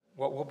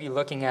What we'll be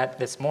looking at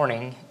this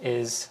morning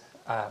is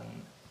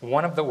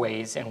one of the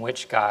ways in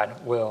which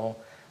God will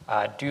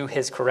do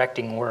his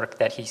correcting work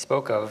that he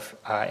spoke of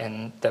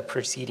in the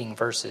preceding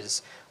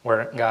verses,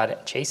 where God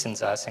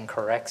chastens us and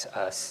corrects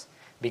us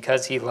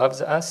because he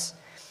loves us.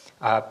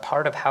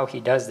 Part of how he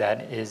does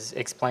that is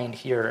explained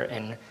here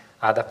in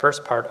the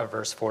first part of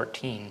verse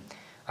 14,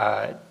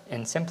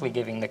 in simply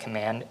giving the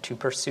command to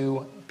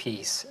pursue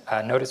peace.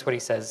 Notice what he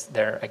says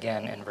there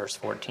again in verse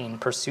 14.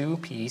 Pursue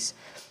peace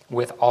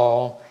with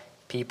all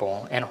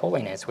people and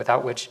holiness,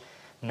 without which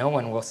no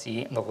one will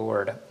see the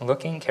Lord,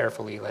 looking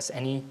carefully lest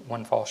any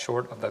one fall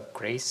short of the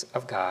grace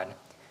of God,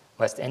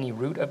 lest any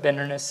root of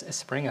bitterness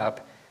spring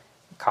up,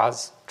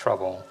 cause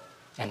trouble,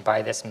 and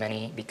by this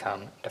many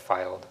become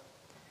defiled.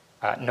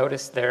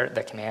 Notice there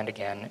the command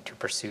again to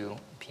pursue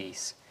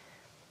peace.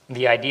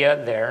 The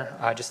idea there,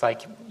 just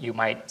like you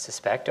might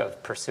suspect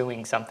of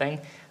pursuing something,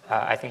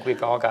 I think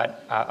we've all got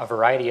a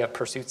variety of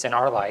pursuits in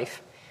our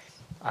life.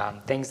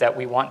 Things that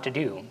we want to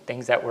do,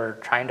 things that we're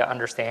trying to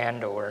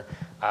understand, or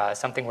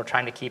something we're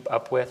trying to keep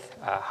up with,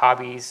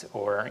 hobbies,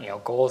 or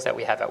goals that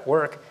we have at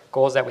work,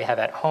 goals that we have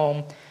at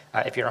home.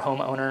 If you're a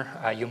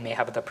homeowner, you may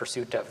have the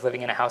pursuit of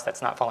living in a house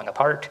that's not falling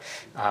apart.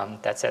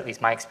 That's at least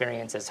my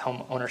experience as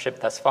home ownership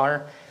thus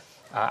far.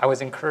 I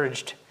was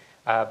encouraged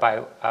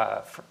by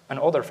an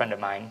older friend of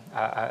mine,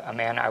 a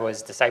man I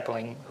was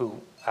discipling who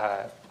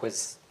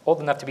was old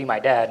enough to be my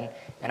dad,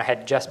 and I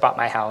had just bought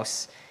my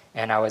house.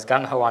 And I was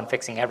gung-ho on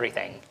fixing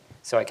everything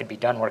so I could be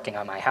done working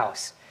on my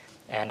house.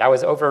 And I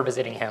was over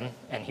visiting him,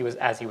 and he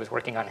was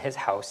working on his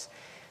house,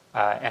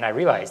 and I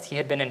realized he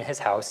had been in his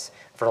house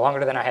for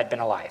longer than I had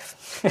been alive.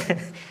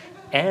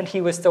 And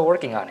he was still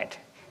working on it.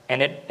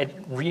 And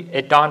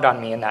it dawned on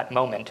me in that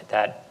moment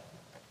that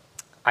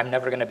I'm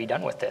never going to be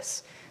done with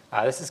this.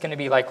 This is going to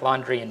be like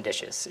laundry and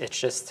dishes.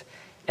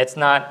 It's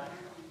not,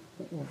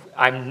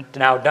 I'm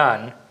now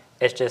done.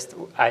 It's just,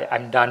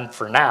 I'm done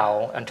for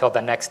now until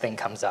the next thing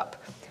comes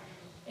up.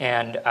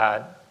 And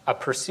a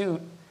pursuit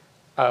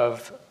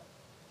of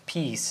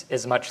peace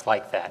is much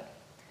like that.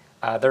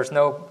 There's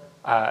no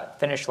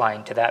finish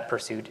line to that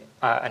pursuit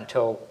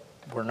until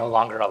we're no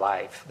longer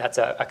alive. That's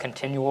a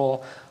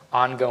continual,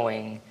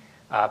 ongoing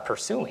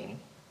pursuing,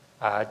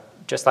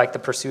 just like the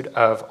pursuit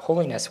of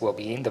holiness will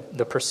be.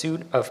 The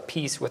pursuit of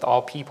peace with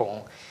all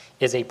people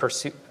is a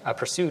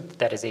pursuit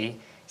that is a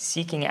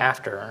seeking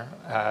after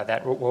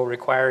that will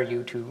require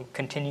you to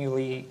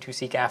continually to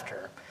seek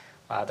after.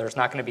 There's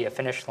not going to be a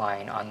finish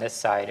line on this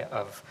side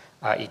of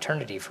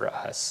eternity for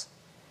us.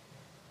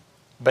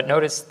 But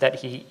notice that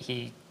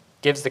he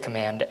gives the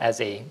command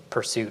as a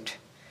pursuit.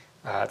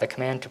 The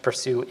command to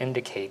pursue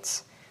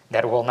indicates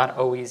that it will not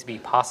always be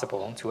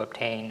possible to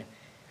obtain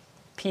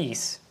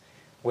peace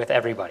with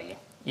everybody.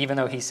 Even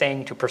though he's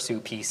saying to pursue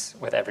peace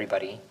with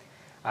everybody,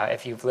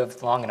 if you've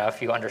lived long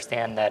enough, you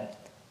understand that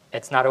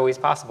it's not always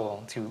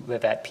possible to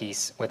live at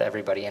peace with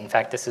everybody. In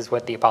fact, this is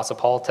what the Apostle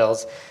Paul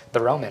tells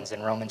the Romans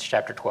in Romans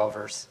chapter 12,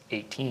 verse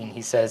 18.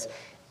 He says,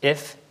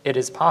 if it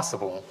is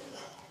possible,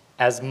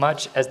 as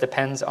much as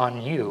depends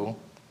on you,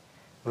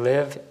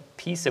 live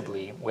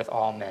peaceably with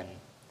all men.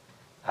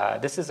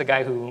 This is a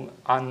guy who,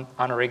 on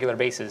a regular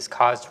basis,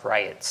 caused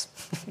riots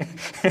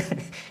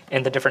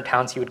in the different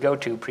towns he would go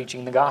to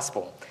preaching the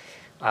gospel.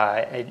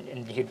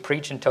 And he'd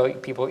preach until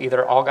people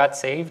either all got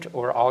saved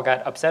or all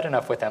got upset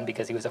enough with him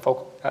because he was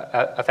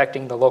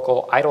affecting the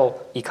local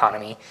idol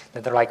economy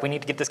that they're like, we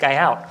need to get this guy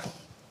out.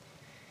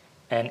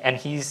 And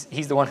he's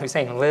the one who's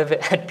saying, live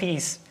at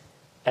peace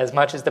as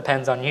much as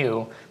depends on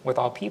you with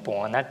all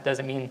people. And that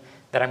doesn't mean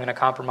that I'm going to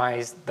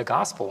compromise the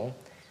gospel,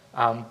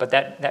 but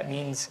that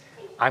means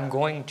I'm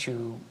going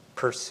to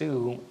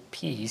pursue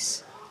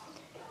peace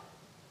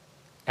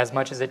as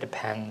much as it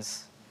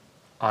depends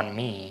on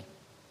me.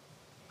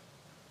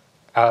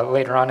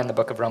 Later on in the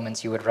book of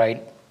Romans, you would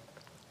write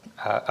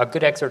a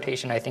good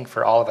exhortation, I think,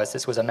 for all of us.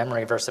 This was a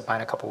memory verse of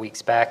mine a couple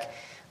weeks back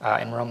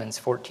in Romans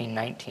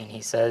 14:19. He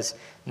says,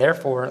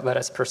 therefore, let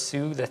us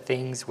pursue the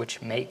things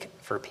which make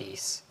for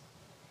peace,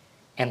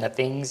 and the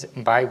things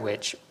by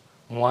which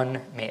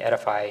one may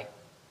edify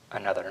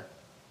another.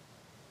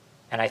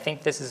 And I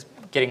think this is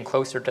getting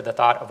closer to the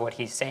thought of what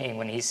he's saying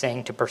when he's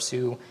saying to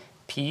pursue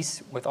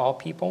peace with all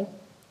people.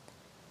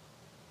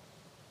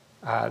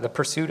 The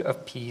pursuit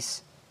of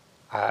peace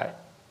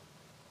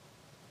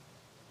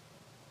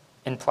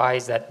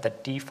implies that the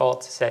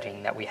default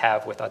setting that we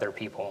have with other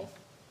people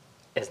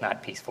is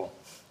not peaceful.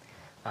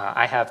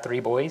 I have 3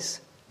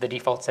 boys. The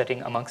default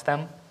setting amongst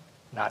them,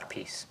 not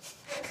peace.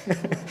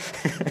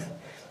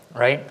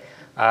 Right?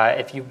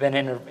 If you've been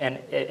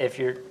if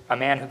you're a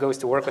man who goes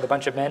to work with a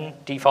bunch of men,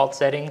 default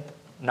setting,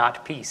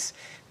 not peace.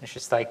 It's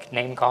just like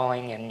name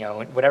calling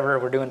and whatever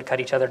we're doing to cut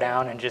each other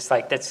down, and just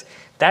like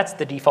that's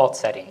the default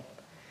setting.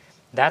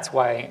 That's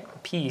why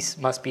peace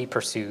must be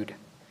pursued.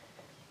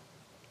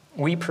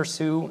 We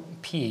pursue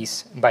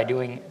peace by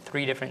doing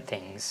 3 different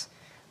things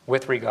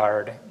with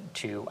regard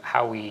to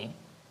how we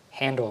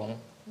handle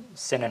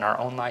sin in our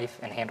own life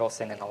and handle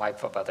sin in the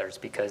life of others,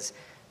 because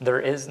there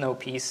is no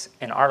peace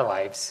in our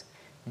lives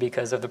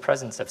because of the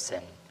presence of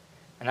sin.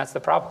 And that's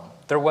the problem.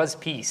 There was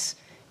peace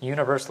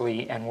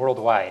universally and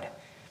worldwide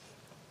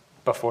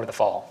before the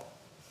fall.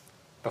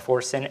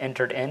 Before sin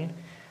entered in,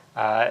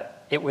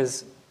 it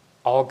was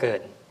all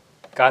good.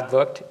 God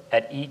looked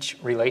at each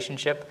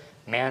relationship,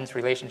 man's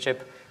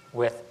relationship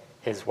with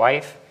his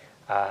wife,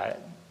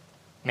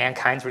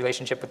 mankind's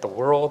relationship with the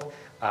world,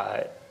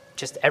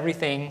 just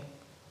everything.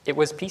 It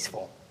was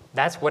peaceful.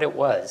 That's what it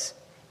was.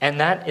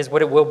 And that is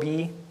what it will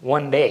be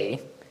one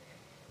day.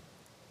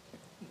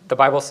 The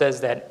Bible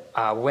says that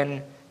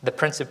when the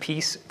Prince of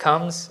Peace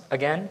comes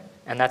again,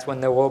 and that's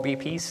when there will be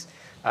peace,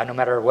 no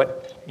matter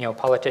what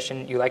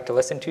politician you like to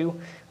listen to,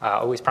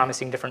 always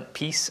promising different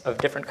peace of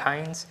different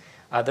kinds.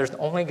 There's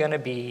only going to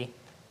be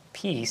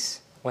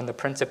peace when the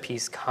Prince of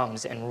Peace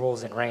comes and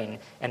rules and reign,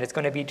 and it's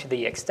going to be to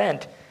the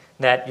extent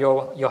that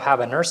you'll have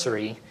a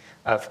nursery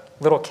of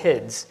little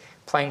kids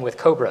playing with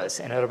cobras,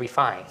 and it'll be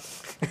fine,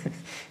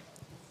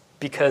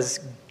 because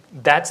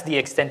that's the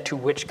extent to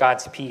which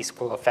God's peace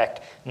will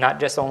affect not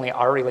just only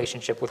our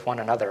relationship with one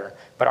another,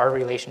 but our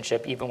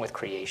relationship even with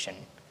creation.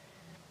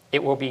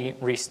 It will be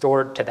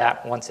restored to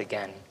that once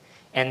again.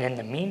 And in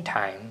the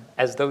meantime,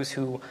 as those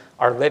who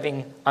are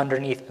living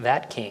underneath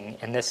that king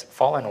in this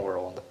fallen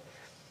world,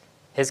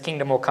 his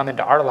kingdom will come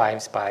into our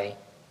lives by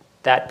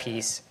that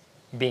peace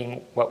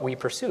being what we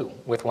pursue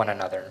with one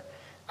another.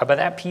 But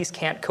that peace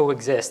can't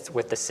coexist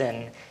with the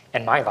sin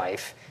in my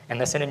life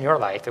and the sin in your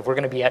life if we're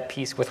going to be at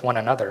peace with one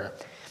another.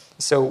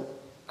 So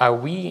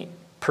we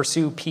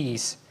pursue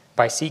peace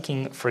by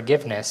seeking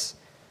forgiveness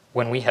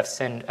when we have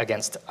sinned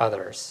against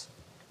others.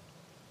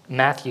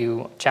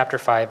 Matthew chapter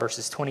 5,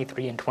 verses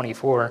 23 and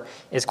 24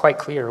 is quite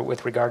clear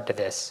with regard to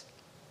this.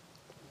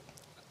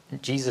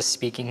 Jesus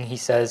speaking, he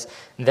says,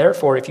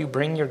 "Therefore, if you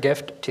bring your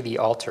gift to the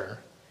altar,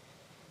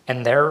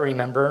 and there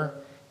remember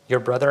your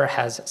brother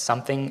has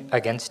something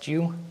against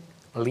you,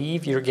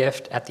 leave your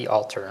gift at the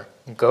altar.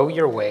 Go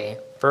your way,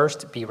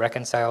 first be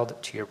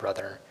reconciled to your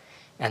brother,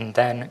 and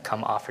then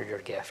come offer your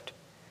gift."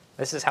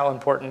 This is how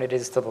important it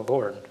is to the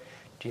Lord.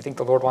 Do you think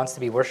the Lord wants to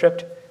be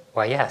worshipped?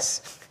 Why,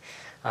 yes.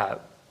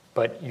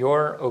 But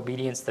your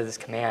obedience to this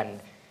command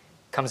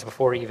comes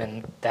before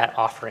even that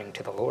offering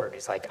to the Lord.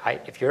 It's like,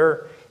 if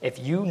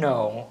you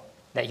know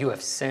that you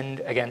have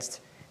sinned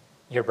against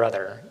your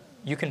brother,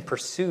 you can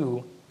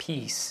pursue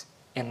peace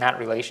in that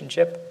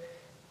relationship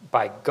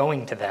by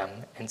going to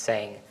them and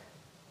saying,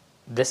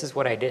 "This is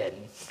what I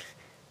did.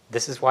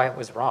 This is why it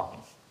was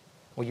wrong.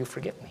 Will you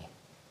forgive me?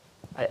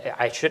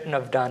 I shouldn't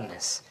have done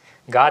this.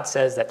 God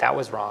says that that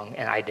was wrong,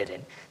 and I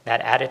didn't."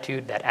 That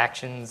attitude, that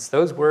actions,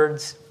 those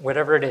words,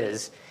 whatever it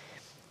is,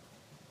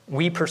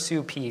 we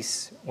pursue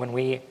peace when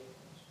we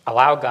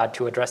allow God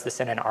to address the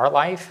sin in our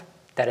life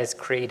that has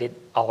created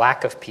a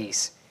lack of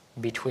peace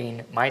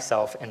between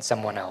myself and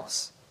someone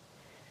else.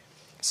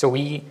 So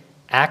we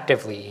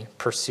actively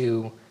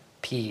pursue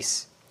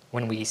peace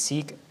when we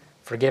seek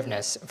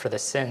forgiveness for the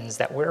sins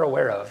that we're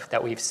aware of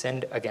that we've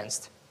sinned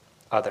against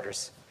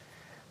others.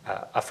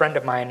 A friend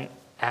of mine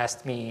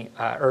asked me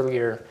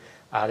earlier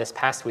this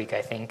past week,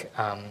 I think,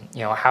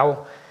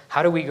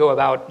 how do we go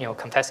about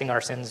confessing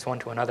our sins one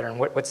to another, and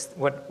what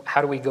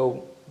do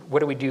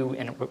we do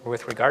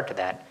with regard to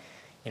that?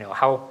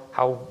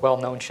 How well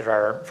known should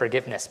our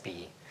forgiveness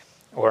be,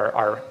 or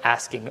our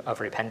asking of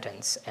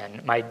repentance?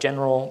 And my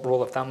general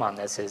rule of thumb on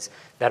this is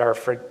that our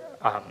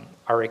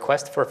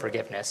request for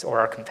forgiveness or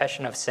our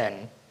confession of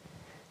sin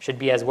should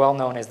be as well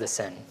known as the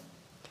sin.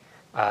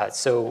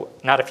 So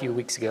not a few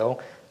weeks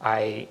ago,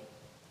 I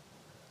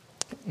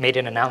made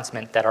an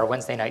announcement that our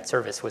Wednesday night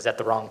service was at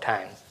the wrong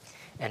time.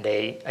 And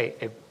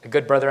a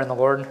good brother in the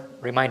Lord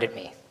reminded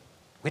me,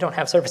 we don't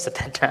have service at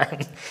that time.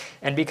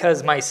 And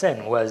because my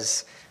sin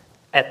was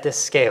at this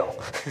scale,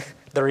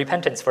 the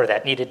repentance for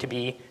that needed to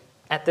be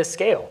at this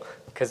scale.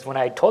 Because when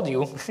I told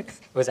you it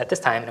was at this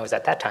time and it was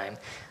at that time,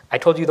 I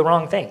told you the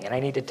wrong thing. And I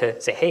needed to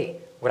say, hey,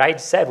 what I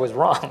said was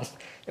wrong.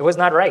 It was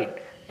not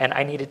right. And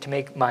I needed to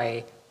make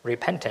my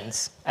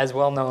repentance as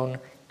well known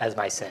as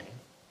my sin.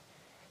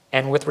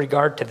 And with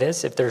regard to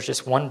this, if there's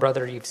just one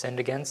brother you've sinned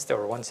against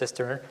or one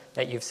sister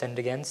that you've sinned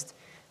against,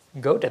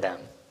 go to them.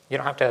 You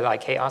don't have to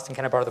hey, Austin,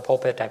 can I borrow the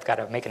pulpit? I've got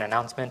to make an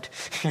announcement.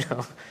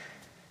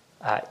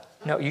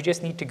 No, you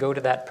just need to go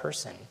to that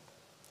person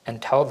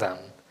and tell them,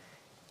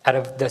 out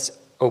of this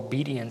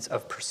obedience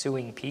of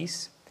pursuing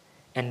peace,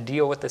 and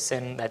deal with the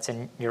sin that's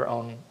in your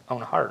own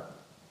heart.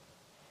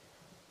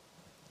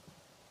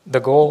 The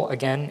goal,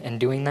 again, in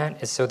doing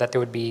that is so that there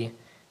would be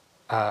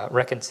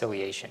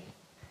reconciliation.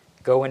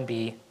 Go and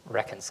be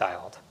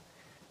reconciled.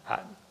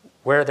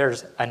 Where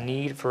there's a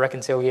need for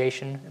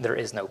reconciliation, there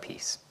is no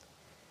peace.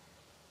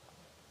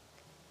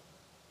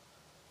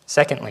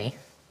 Secondly,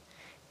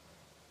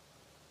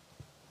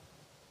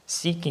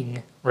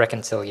 seeking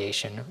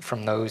reconciliation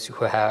from those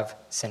who have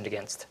sinned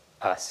against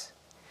us.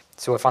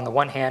 So if on the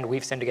one hand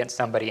we've sinned against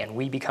somebody and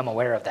we become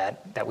aware of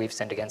that we've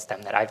sinned against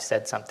them, that I've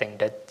said something,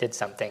 did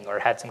something, or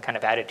had some kind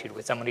of attitude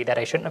with somebody that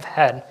I shouldn't have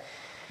had,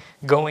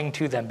 going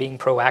to them, being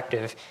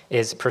proactive,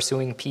 is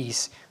pursuing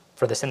peace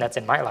for the sin that's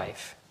in my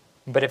life.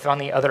 But if on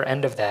the other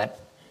end of that,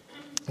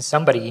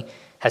 somebody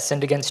has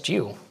sinned against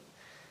you,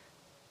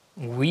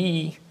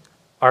 we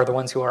are the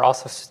ones who are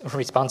also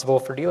responsible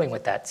for dealing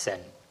with that sin.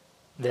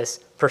 This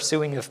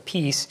pursuing of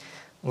peace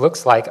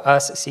looks like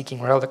us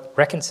seeking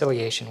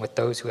reconciliation with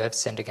those who have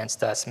sinned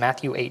against us.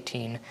 Matthew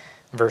 18,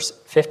 verse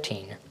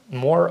 15.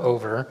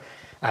 Moreover,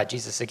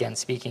 Jesus again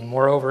speaking,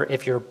 moreover,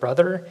 if your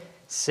brother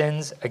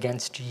sins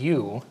against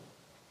you,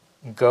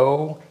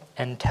 go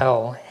and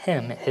tell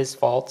him his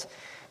fault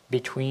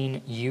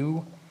between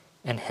you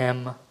and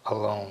him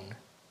alone.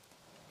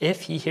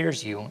 If he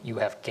hears you, you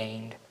have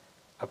gained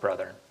a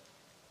brother.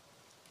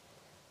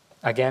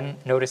 Again,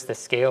 notice the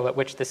scale at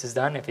which this is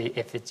done. If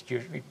it's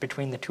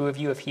between the two of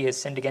you, if he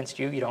has sinned against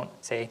you, you don't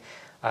say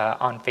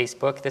on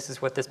Facebook, this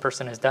is what this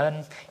person has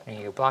done. And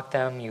you block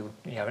them, you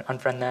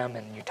unfriend them,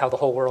 and you tell the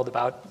whole world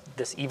about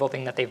this evil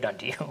thing that they've done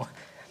to you.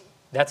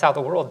 That's how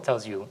the world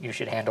tells you you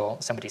should handle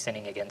somebody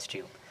sinning against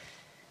you.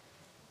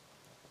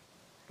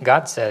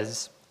 God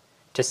says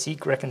to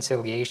seek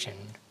reconciliation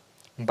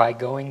by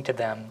going to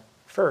them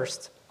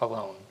first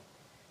alone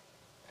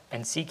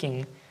and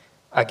seeking,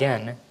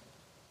 again,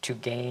 to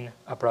gain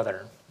a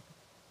brother.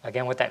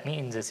 Again, what that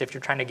means is if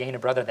you're trying to gain a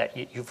brother, that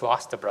you've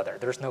lost a brother.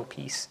 There's no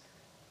peace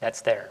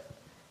that's there.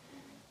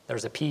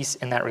 There's a peace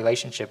in that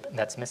relationship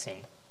that's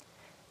missing.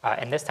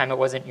 And this time it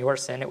wasn't your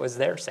sin, it was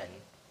their sin.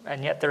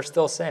 And yet there's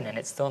still sin, and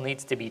it still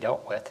needs to be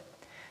dealt with.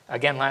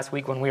 Again, last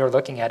week when we were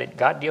looking at it,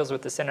 God deals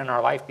with the sin in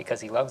our life because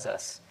he loves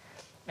us.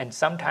 And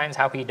sometimes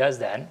how he does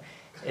that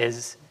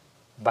is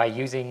by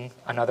using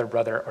another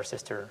brother or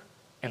sister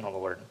in the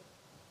Lord.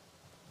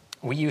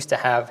 We used to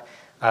have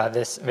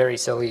this very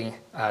silly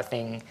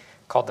thing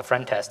called the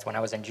friend test when I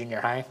was in junior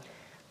high,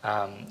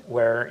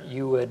 where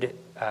you would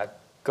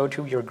go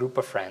to your group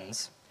of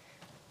friends,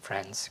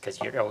 because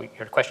you're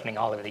questioning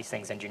all of these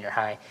things in junior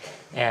high,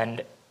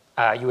 and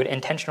you would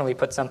intentionally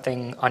put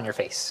something on your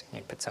face.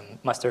 You'd put some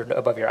mustard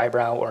above your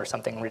eyebrow or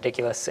something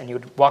ridiculous, and you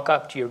would walk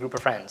up to your group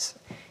of friends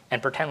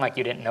and pretend like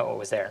you didn't know it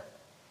was there.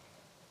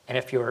 And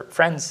if your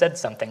friends said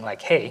something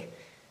like, hey,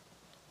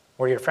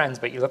 we're your friends,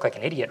 but you look like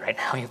an idiot right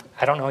now.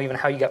 I don't know even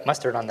how you got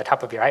mustard on the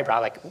top of your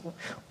eyebrow. Like,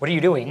 what are you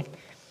doing?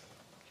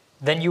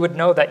 Then you would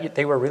know that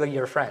they were really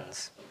your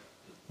friends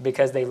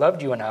because they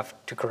loved you enough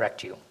to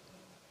correct you.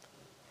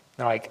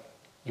 They're like,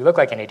 you look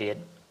like an idiot.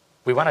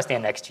 We want to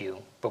stand next to you,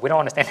 but we don't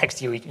want to stand next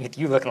to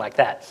you looking like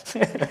that.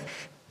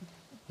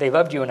 They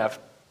loved you enough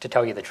to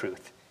tell you the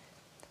truth.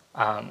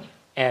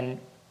 And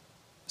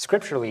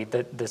scripturally,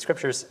 the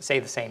scriptures say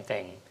the same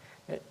thing.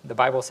 The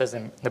Bible says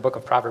in the book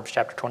of Proverbs,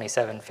 chapter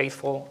 27,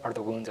 faithful are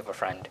the wounds of a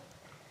friend.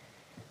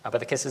 But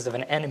the kisses of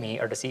an enemy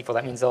are deceitful.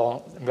 That means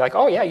they'll be like,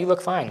 oh yeah, you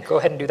look fine. Go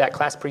ahead and do that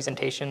class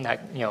presentation,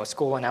 that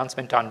school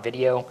announcement on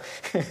video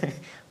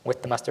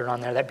with the mustard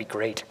on there. That'd be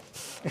great.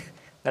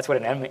 That's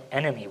what an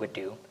enemy would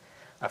do.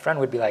 A friend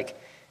would be like,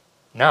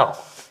 no,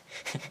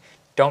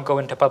 don't go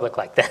into public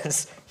like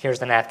this. Here's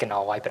the napkin,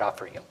 I'll wipe it off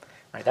for you.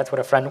 Right? That's what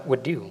a friend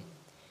would do.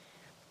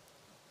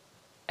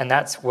 And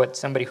that's what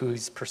somebody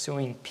who's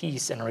pursuing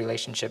peace in a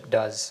relationship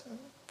does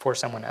for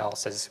someone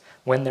else, is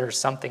when there's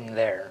something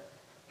there,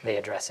 they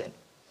address it.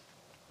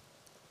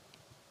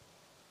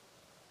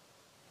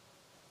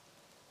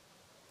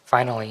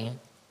 Finally,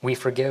 we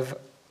forgive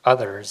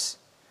others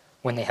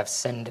when they have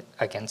sinned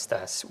against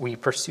us. We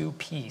pursue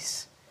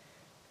peace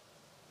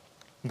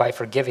by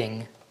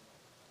forgiving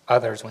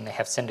others when they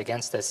have sinned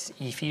against us.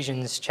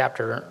 Ephesians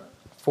chapter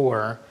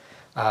 4,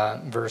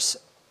 verse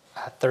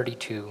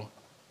 32.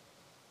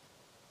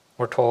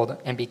 We're told,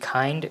 and be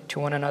kind to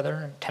one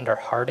another,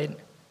 tender-hearted,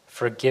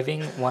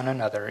 forgiving one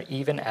another,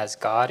 even as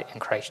God in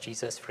Christ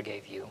Jesus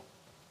forgave you.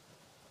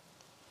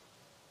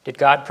 Did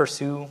God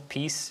pursue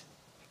peace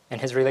in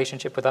his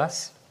relationship with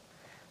us?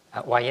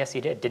 Why, yes,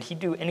 he did. Did he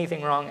do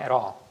anything wrong at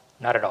all?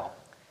 Not at all.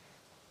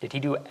 Did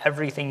he do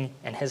everything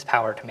in his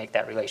power to make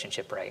that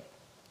relationship right?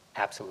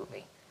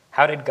 Absolutely.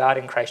 How did God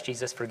in Christ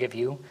Jesus forgive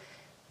you?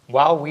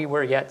 While we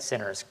were yet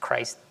sinners,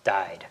 Christ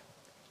died.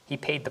 He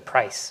paid the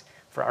price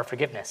for our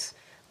forgiveness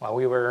while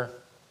we were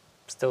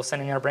still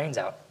sinning our brains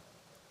out,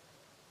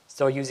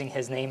 still using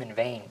his name in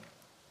vain.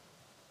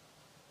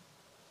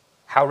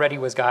 How ready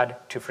was God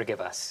to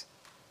forgive us?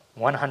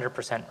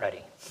 100%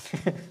 ready.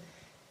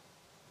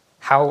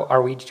 How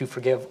are we to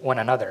forgive one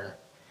another?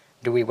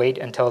 Do we wait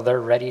until they're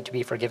ready to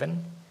be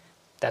forgiven?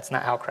 That's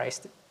not how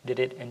Christ did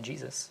it in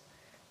Jesus.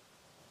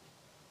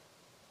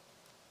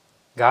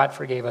 God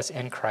forgave us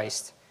in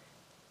Christ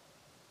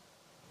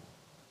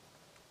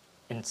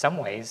in some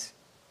ways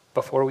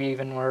before we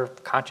even were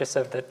conscious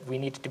of that we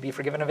needed to be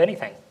forgiven of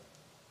anything.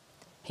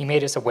 He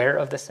made us aware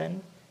of the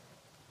sin.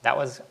 That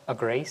was a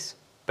grace,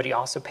 but he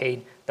also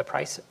paid the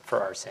price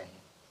for our sin.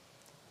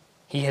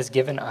 He has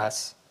given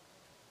us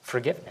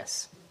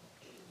forgiveness.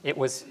 It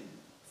was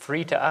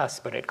free to us,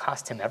 but it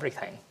cost him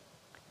everything.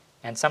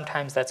 And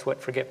sometimes that's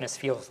what forgiveness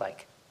feels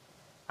like.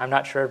 I'm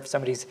not sure if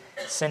somebody's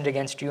sinned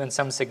against you in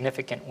some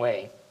significant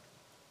way,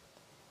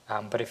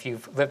 but if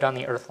you've lived on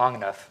the earth long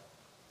enough,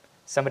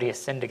 somebody has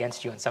sinned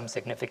against you in some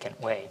significant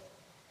way.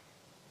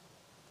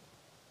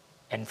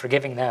 And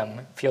forgiving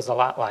them feels a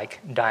lot like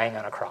dying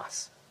on a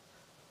cross.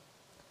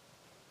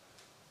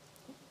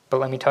 But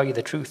let me tell you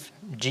the truth.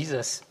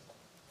 Jesus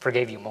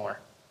forgave you more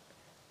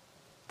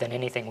than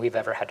anything we've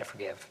ever had to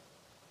forgive,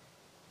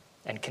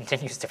 and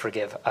continues to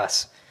forgive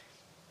us.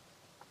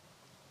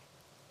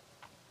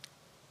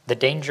 The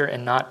danger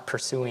in not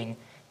pursuing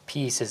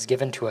peace is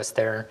given to us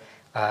there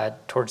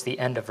towards the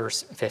end of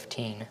verse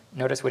 15.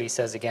 Notice what he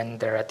says again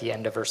there at the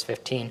end of verse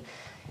 15.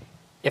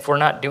 If we're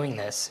not doing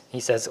this, he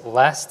says,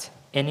 lest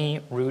any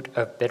root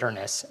of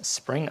bitterness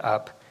spring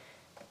up,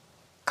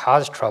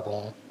 cause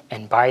trouble,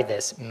 and by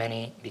this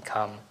many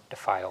become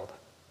defiled.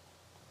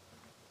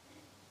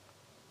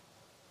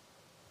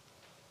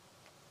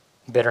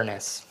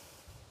 Bitterness.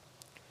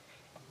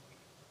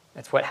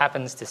 It's what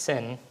happens to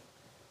sin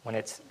when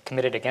it's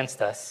committed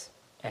against us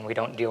and we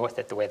don't deal with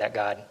it the way that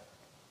God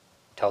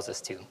tells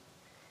us to.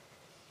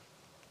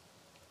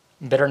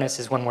 Bitterness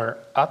is when we're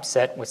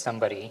upset with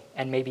somebody,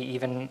 and maybe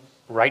even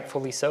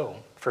rightfully so,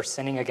 for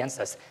sinning against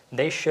us.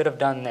 They should have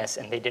done this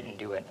and they didn't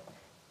do it.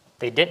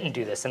 They didn't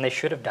do this and they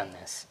should have done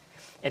this.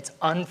 It's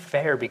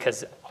unfair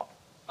because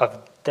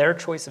of their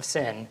choice of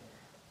sin.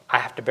 I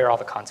have to bear all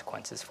the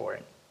consequences for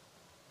it.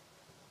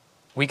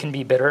 We can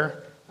be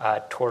bitter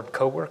toward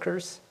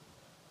coworkers.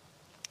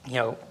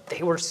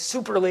 They were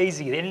super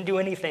lazy. They didn't do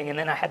anything, and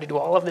then I had to do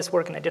all of this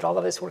work, and I did all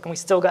of this work, and we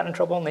still got in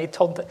trouble, and they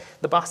told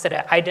the boss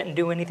that I didn't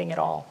do anything at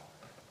all.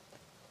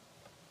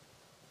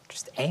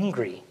 Just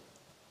angry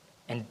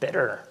and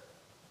bitter.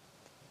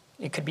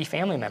 It could be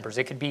family members.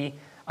 It could be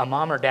a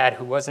mom or dad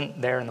who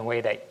wasn't there in the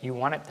way that you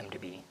wanted them to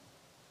be.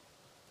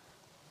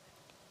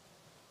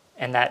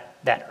 And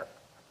that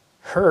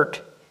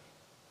hurt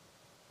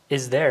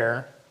is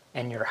there,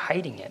 and you're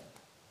hiding it.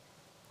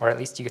 Or at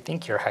least you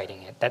think you're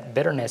hiding it. That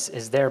bitterness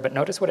is there, but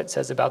notice what it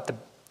says about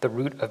the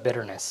root of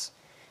bitterness.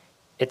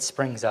 It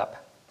springs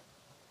up.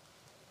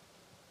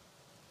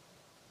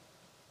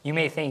 You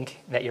may think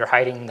that you're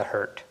hiding the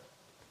hurt,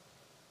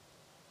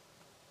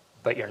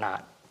 but you're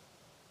not.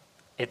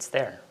 It's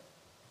there,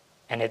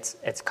 and it's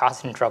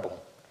causing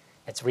trouble.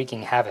 It's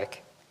wreaking havoc.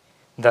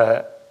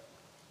 The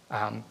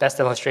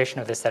best illustration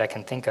of this that I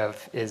can think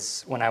of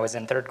is when I was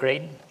in third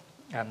grade.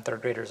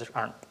 Third graders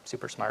aren't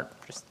super smart,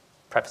 just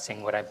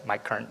prefacing what my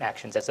current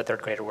actions as a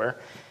third grader were.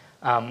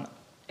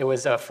 It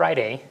was a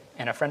Friday,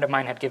 and a friend of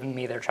mine had given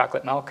me their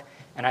chocolate milk,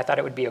 and I thought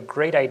it would be a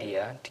great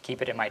idea to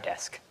keep it in my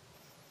desk.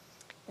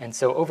 And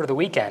so over the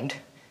weekend,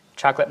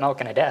 chocolate milk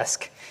in a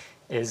desk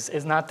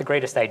is not the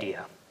greatest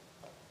idea.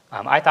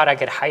 I thought I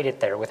could hide it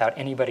there without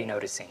anybody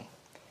noticing.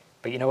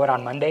 But you know what,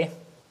 on Monday,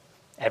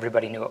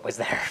 everybody knew it was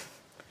there.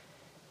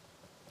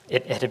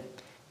 It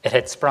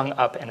had sprung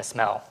up in a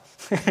smell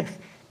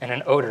and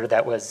an odor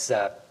that was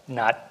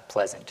not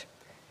pleasant.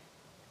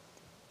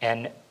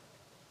 And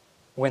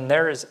when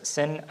there is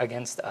sin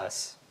against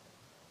us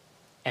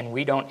and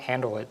we don't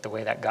handle it the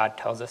way that God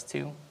tells us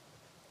to,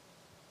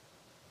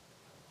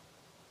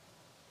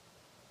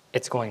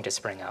 it's going to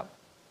spring up.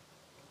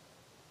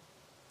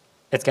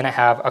 It's going to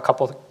have a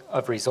couple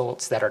of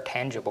results that are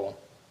tangible,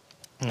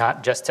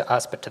 not just to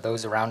us, but to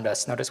those around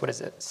us. Notice what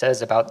it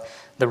says about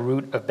the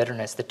root of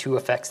bitterness, the two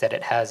effects that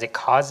it has. It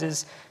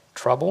causes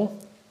trouble,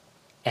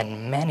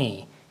 and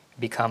many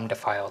become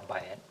defiled by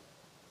it.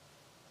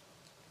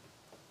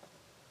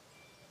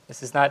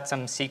 This is not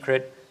some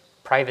secret,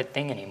 private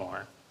thing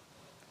anymore.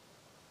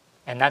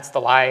 And that's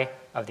the lie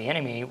of the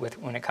enemy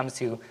when it comes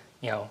to,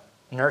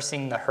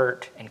 nursing the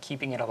hurt and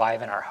keeping it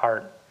alive in our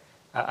heart.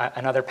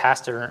 Another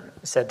pastor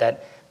said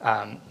that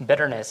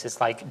bitterness is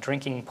like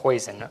drinking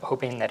poison,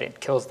 hoping that it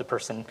kills the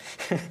person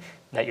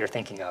that you're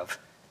thinking of.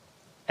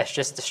 It's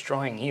just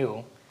destroying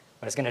you,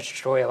 but it's going to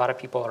destroy a lot of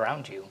people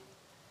around you.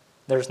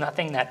 There's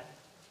nothing that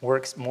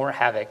works more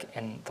havoc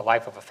in the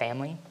life of a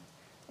family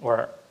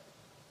or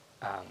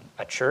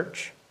a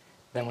church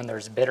than when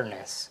there's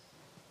bitterness,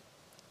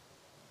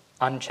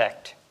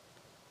 unchecked,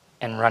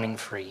 and running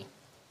free.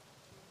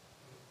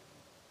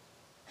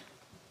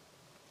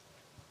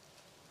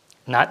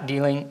 Not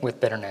dealing with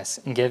bitterness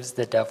gives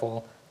the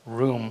devil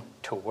room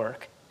to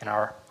work in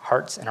our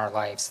hearts and our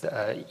lives.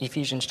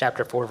 Ephesians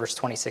chapter 4, verse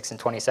 26 and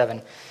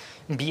 27.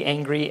 Be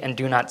angry and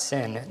do not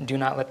sin. Do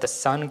not let the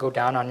sun go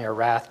down on your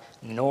wrath,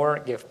 nor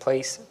give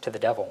place to the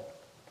devil.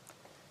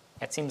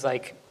 It seems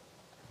like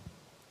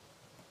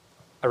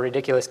a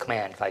ridiculous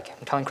command. Like,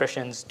 I'm telling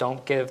Christians,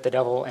 don't give the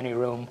devil any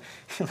room.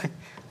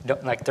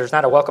 There's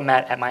not a welcome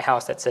mat at my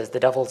house that says the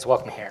devil is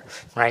welcome here,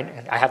 right?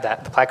 And I have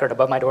the placard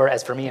above my door,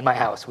 as for me and my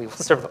house, we will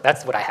serve.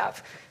 That's what I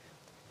have.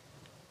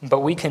 But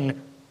we can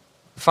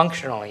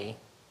functionally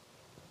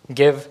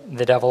give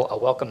the devil a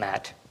welcome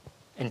mat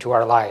into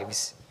our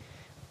lives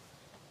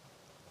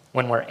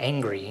when we're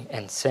angry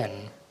and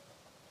sin,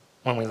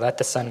 when we let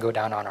the sun go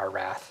down on our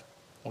wrath.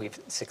 We've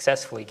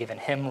successfully given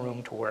him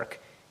room to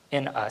work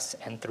in us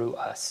and through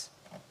us.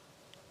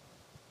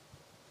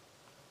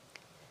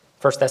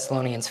 1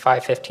 Thessalonians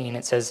 5:15,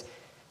 it says,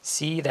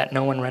 see that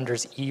no one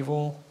renders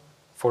evil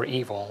for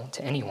evil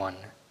to anyone,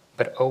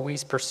 but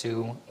always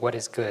pursue what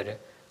is good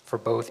for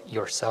both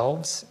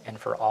yourselves and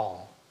for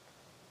all.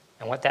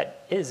 And what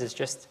that is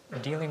just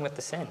dealing with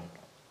the sin.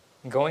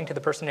 Going to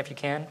the person if you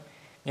can.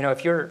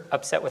 If you're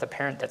upset with a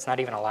parent that's not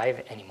even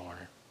alive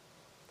anymore,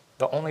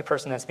 the only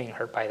person that's being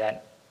hurt by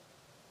that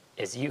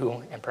is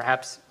you and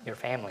perhaps your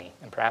family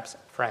and perhaps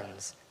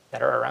friends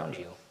that are around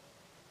you.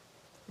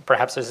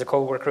 Perhaps there's a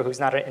coworker who's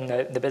not in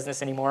the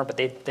business anymore, but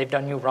they've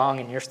done you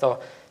wrong and you're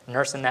still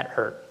nursing that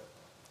hurt.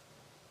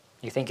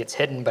 You think it's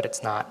hidden, but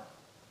it's not.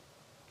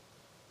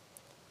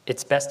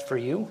 It's best for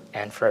you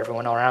and for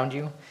everyone around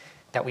you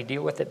that we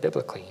deal with it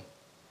biblically.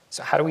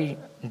 So how do we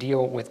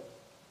deal with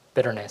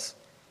bitterness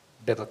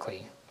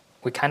biblically?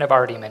 We kind of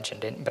already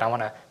mentioned it, but I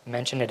want to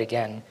mention it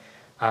again.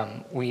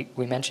 We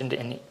mentioned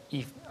in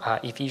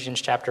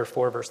Ephesians chapter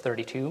 4, verse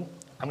 32.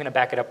 I'm going to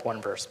back it up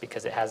one verse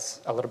because it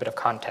has a little bit of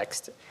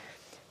context.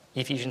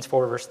 Ephesians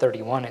 4, verse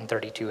 31 and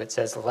 32, it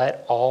says,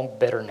 "Let all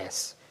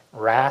bitterness,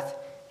 wrath,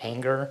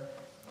 anger,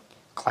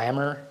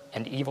 clamor,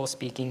 and evil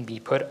speaking be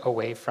put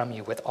away from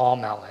you with all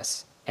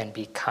malice, and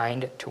be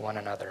kind to one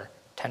another,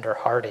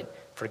 tender-hearted,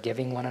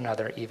 forgiving one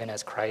another, even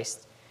as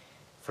Christ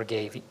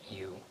forgave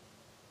you."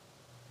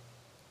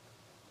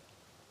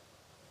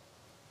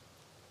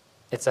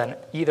 It's an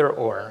either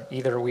or.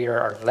 Either we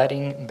are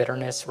letting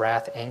bitterness,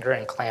 wrath, anger,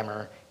 and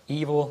clamor,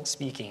 evil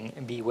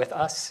speaking be with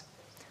us,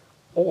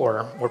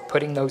 or we're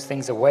putting those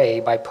things away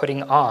by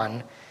putting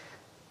on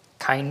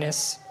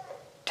kindness,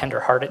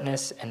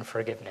 tenderheartedness, and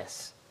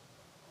forgiveness.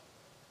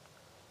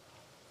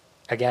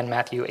 Again,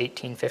 Matthew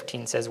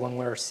 18:15 says, when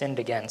we're sinned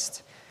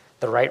against,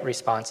 the right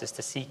response is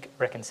to seek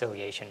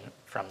reconciliation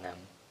from them.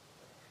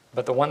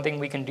 But the one thing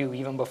we can do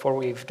even before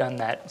we've done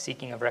that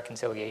seeking of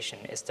reconciliation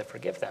is to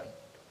forgive them.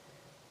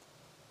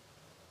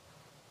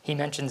 He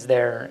mentions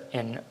there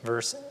in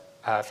verse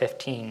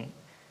 15,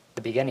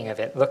 the beginning of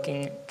it,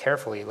 looking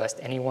carefully lest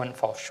anyone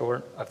fall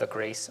short of the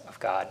grace of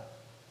God.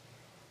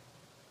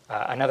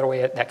 Another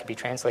way that could be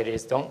translated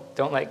is don't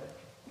let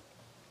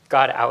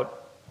God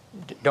out,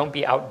 don't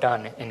be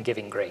outdone in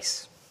giving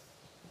grace.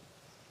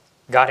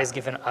 God has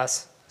given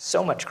us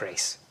so much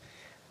grace.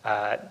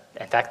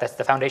 In fact, that's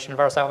the foundation of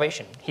our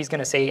salvation. He's going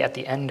to say at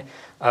the end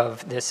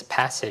of this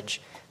passage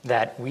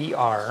that we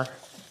are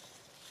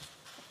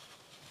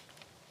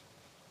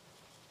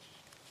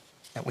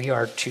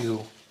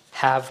to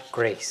have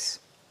grace.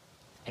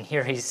 And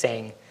here he's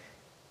saying,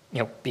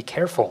 be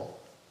careful.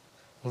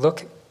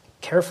 Look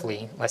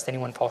carefully lest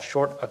anyone fall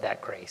short of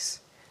that grace.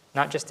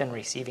 Not just in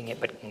receiving it,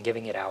 but in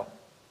giving it out.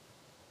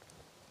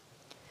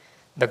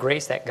 The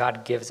grace that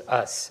God gives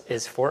us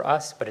is for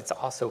us, but it's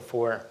also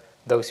for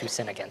those who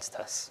sin against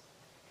us.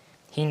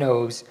 He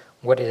knows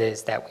what it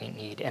is that we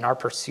need. In our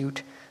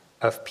pursuit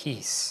of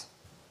peace,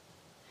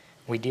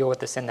 we deal with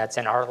the sin that's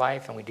in our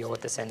life, and we deal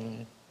with the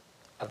sin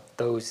of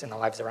those in the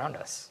lives around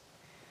us.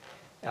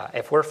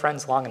 If we're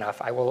friends long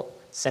enough, I will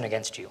sin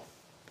against you.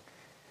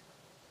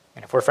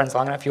 And if we're friends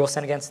long enough, you'll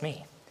sin against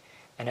me.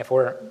 And if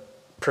we're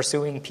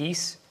pursuing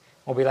peace,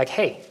 we'll be like,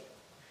 hey,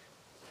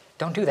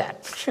 don't do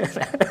that.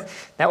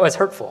 That was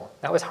hurtful.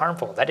 That was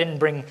harmful. That didn't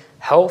bring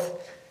health.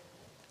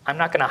 I'm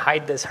not going to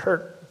hide this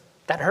hurt.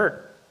 That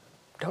hurt.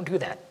 Don't do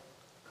that.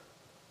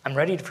 I'm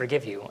ready to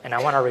forgive you, and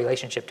I want our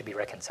relationship to be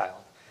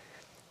reconciled.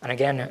 And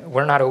again,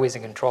 we're not always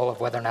in control of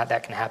whether or not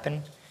that can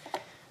happen,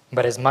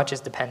 but as much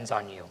as depends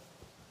on you,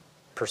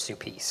 pursue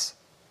peace.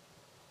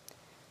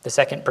 The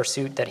second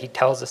pursuit that he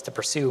tells us to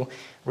pursue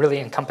really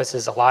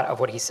encompasses a lot of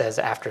what he says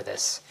after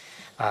this.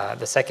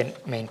 The second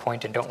main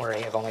point, and don't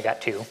worry, I've only got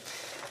two,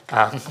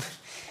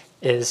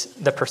 is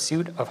the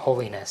pursuit of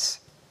holiness.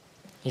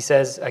 He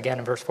says, again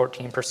in verse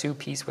 14, pursue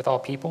peace with all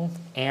people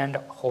and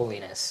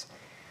holiness.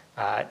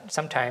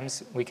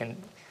 Sometimes we can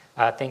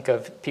think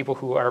of people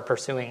who are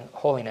pursuing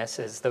holiness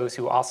as those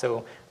who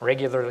also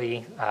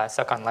regularly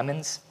suck on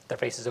lemons. Their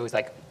face is always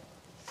like,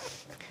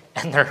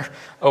 and they're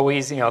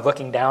always,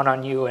 looking down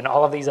on you, and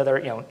all of these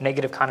other,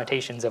 negative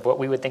connotations of what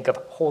we would think of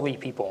holy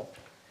people.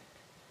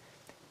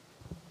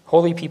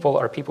 Holy people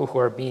are people who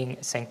are being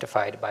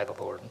sanctified by the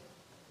Lord,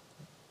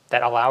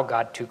 that allow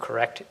God to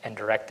correct and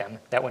direct them,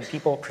 that when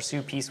people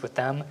pursue peace with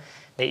them,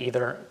 they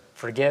either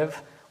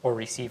forgive or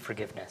receive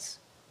forgiveness.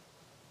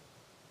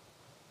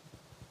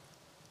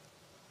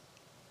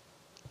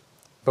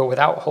 But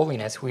without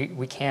holiness,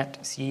 we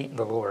can't see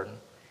the Lord.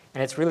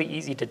 And it's really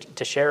easy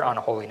to share on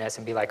holiness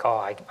and be like,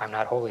 oh, I'm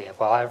not holy.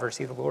 Will I ever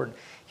see the Lord?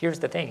 Here's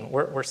the thing.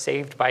 We're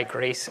saved by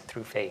grace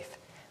through faith.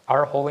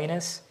 Our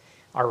holiness,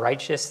 our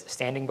righteous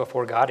standing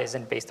before God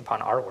isn't based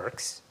upon our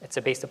works. It's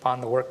based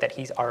upon the work that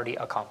he's already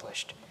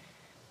accomplished.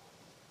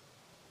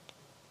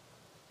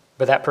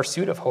 But that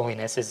pursuit of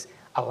holiness is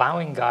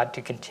allowing God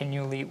to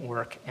continually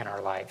work in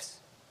our lives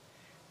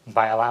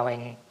by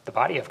allowing the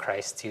body of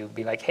Christ to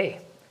be like, hey,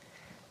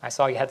 I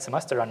saw you had some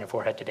mustard on your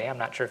forehead today. I'm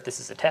not sure if this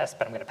is a test,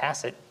 but I'm going to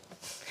pass it.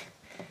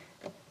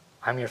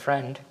 I'm your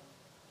friend.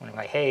 When I'm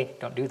like, hey,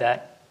 don't do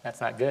that. That's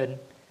not good.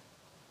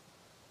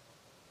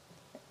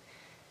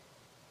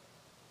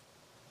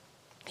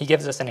 He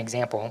gives us an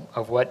example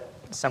of what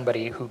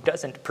somebody who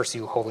doesn't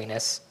pursue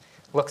holiness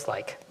looks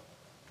like.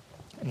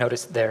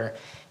 Notice there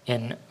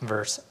in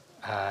verse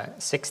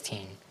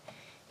 16,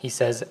 he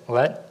says,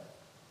 lest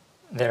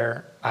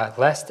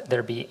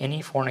there be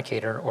any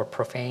fornicator or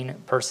profane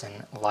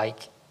person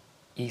like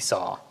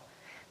Esau,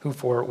 who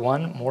for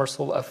one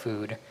morsel of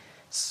food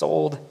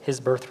sold his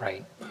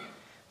birthright.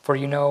 For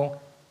you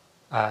know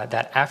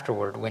that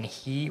afterward, when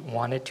he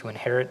wanted to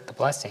inherit the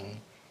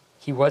blessing,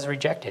 he was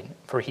rejected,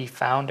 for he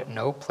found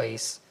no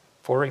place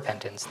for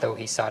repentance, though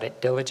he sought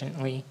it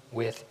diligently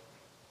with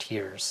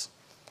tears.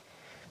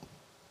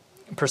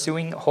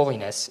 Pursuing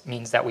holiness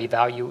means that we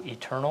value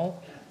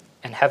eternal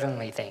and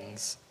heavenly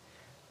things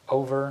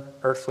over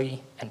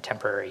earthly and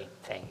temporary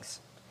things.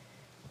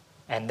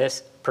 And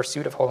this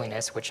pursuit of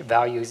holiness, which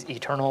values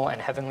eternal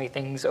and heavenly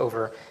things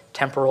over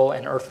temporal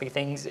and earthly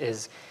things,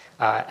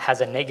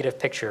 has a negative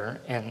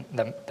picture in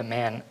the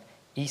man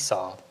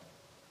Esau.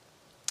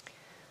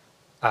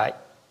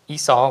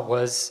 Esau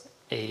was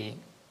a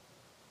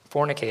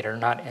fornicator,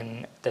 not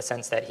in the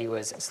sense that he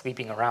was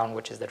sleeping around,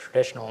 which is the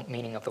traditional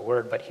meaning of the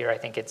word, but here I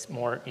think it's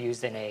more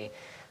used in a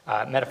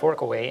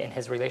metaphorical way in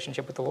his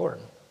relationship with the Lord.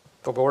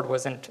 The Lord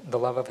wasn't the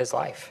love of his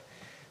life.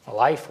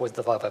 Life was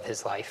the love of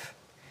his life.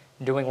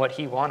 Doing what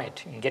he wanted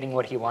and getting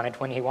what he wanted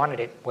when he wanted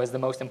it was the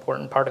most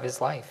important part of his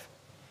life.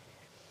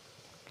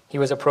 He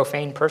was a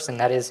profane person.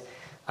 That is,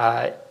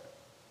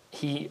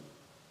 he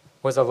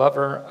was a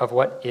lover of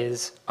what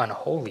is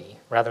unholy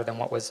rather than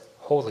what was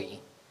holy.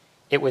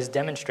 It was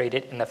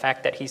demonstrated in the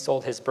fact that he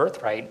sold his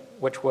birthright,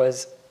 which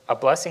was a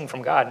blessing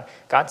from God.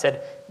 God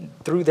said,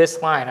 through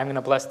this line, I'm going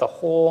to bless the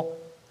whole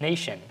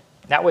nation.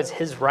 That was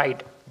his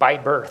right by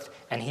birth,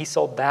 and he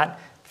sold that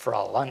for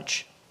a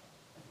lunch.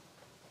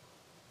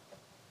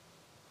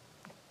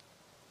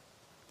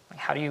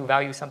 How do you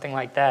value something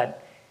like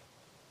that?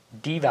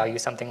 Devalue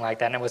something like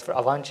that, and it was for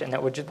a lunch, and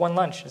it was just one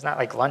lunch. It's not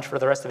like lunch for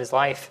the rest of his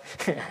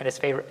life. At his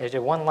favorite, it's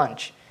just one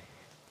lunch.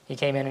 He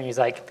came in and he's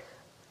like,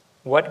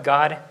 what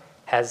God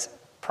has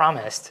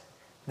promised,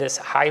 this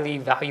highly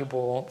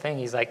valuable thing,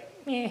 he's like,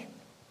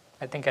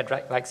 I think I'd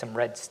like some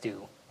red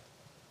stew.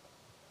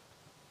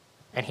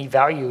 And he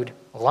valued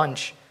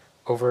lunch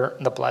over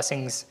the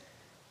blessings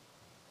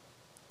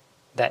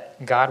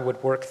that God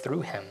would work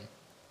through him.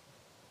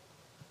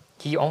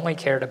 He only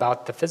cared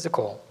about the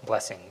physical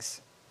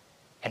blessings.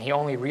 And he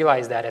only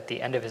realized that at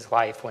the end of his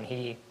life when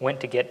he went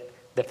to get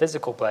the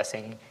physical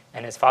blessing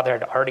and his father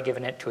had already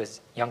given it to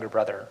his younger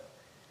brother.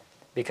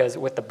 Because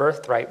with the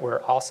birthright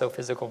were also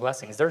physical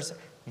blessings. There's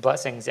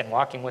blessings in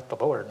walking with the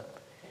Lord.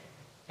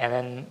 And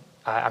then,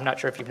 I'm not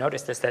sure if you've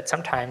noticed this, that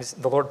sometimes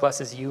the Lord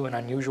blesses you in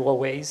unusual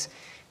ways,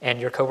 and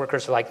your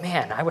coworkers are like,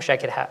 man, I wish I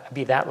could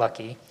be that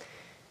lucky.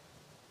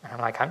 And I'm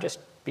like, I'm just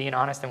being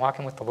honest and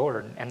walking with the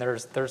Lord. And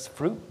there's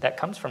fruit that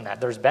comes from that.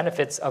 There's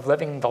benefits of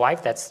living the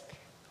life that's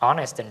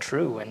honest and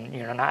true, and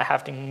not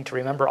having to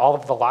remember all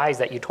of the lies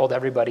that you told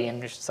everybody.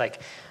 And it's just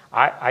like,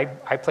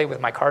 I play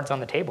with my cards on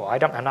the table.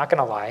 I'm not going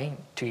to lie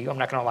to you. I'm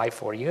not going to lie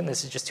for you. And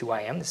this is just who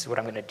I am. This is what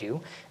I'm going to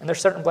do. And there's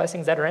certain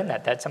blessings that are in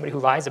that somebody who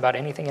lies about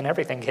anything and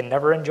everything can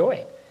never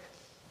enjoy.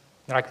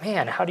 They're like,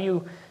 man, how do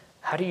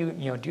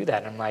you do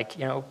that? And I'm like,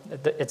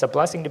 it's a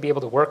blessing to be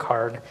able to work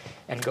hard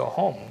and go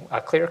home.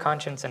 A clear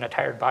conscience and a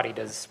tired body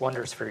does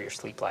wonders for your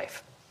sleep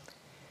life.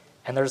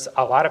 And there's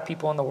a lot of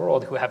people in the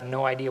world who have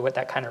no idea what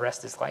that kind of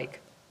rest is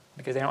like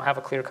because they don't have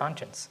a clear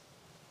conscience.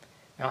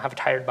 They don't have a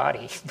tired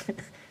body.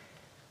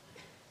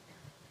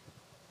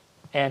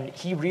 And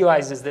he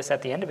realizes this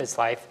at the end of his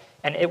life,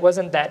 and it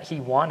wasn't that he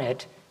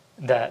wanted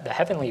the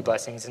heavenly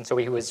blessings, and so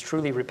he was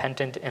truly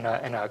repentant in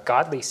a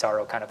godly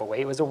sorrow kind of a way.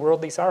 It was a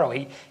worldly sorrow.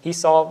 He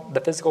saw the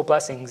physical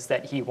blessings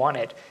that he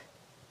wanted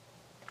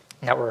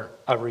that were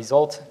a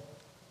result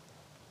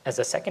as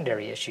a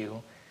secondary issue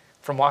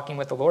from walking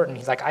with the Lord, and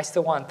he's like, I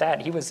still want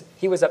that. He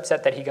was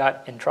upset that he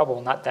got in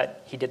trouble, not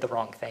that he did the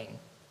wrong thing.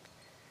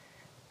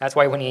 That's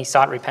why when he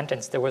sought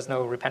repentance, there was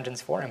no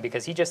repentance for him,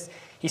 because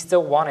he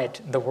still wanted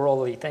the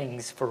worldly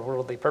things for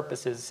worldly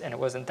purposes, and it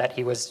wasn't that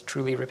he was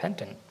truly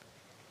repentant.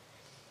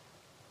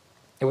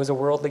 It was a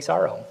worldly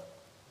sorrow.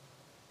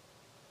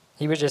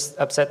 He was just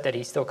upset that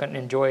he still couldn't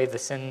enjoy the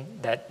sin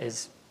that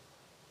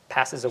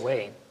passes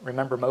away.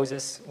 Remember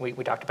Moses? We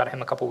talked about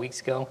him a couple weeks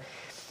ago.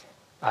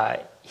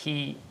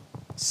 He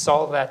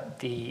saw that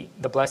the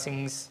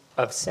blessings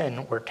of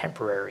sin were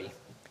temporary.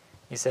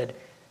 He said,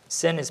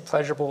 sin is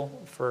pleasurable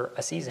for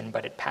a season,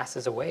 but it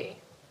passes away.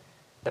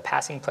 The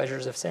passing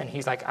pleasures of sin.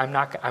 He's like,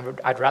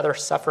 I'd rather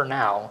suffer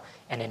now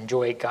and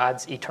enjoy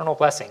God's eternal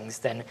blessings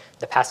than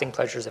the passing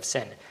pleasures of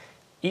sin.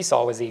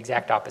 Esau was the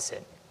exact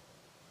opposite.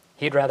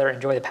 He'd rather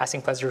enjoy the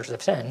passing pleasures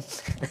of sin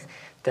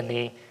than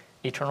the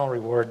eternal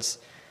rewards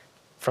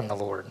from the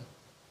Lord.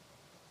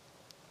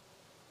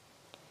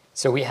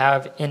 So we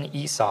have in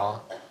Esau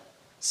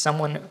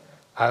someone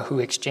who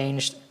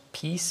exchanged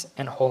peace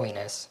and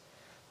holiness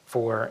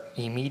for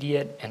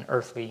immediate and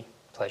earthly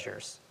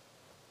pleasures.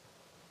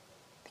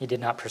 He did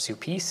not pursue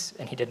peace,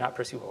 and he did not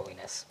pursue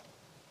holiness.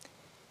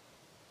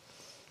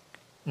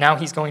 Now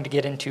he's going to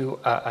get into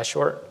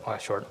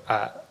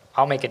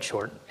I'll make it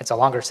short. It's a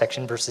longer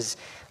section, verses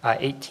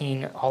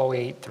 18 all the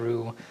way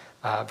through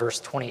verse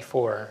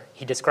 24.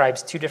 He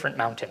describes two different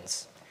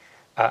mountains.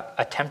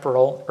 A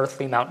temporal,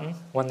 earthly mountain,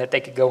 one that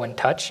they could go and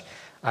touch.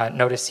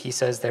 Notice he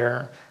says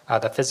there,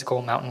 the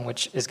physical mountain,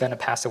 which is going to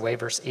pass away,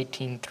 verse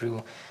 18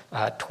 through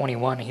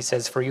 21. He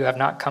says, for you have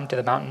not come to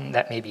the mountain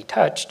that may be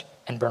touched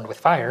and burned with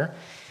fire.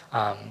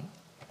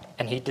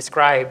 And he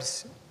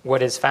describes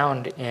what is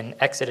found in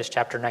Exodus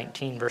chapter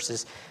 19,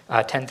 verses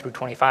 10 through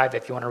 25,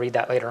 if you want to read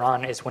that later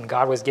on, is when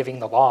God was giving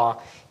the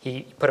law,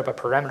 he put up a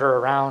perimeter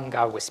around,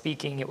 God was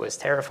speaking, it was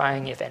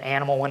terrifying. If an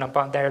animal went up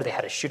on there, they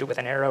had to shoot it with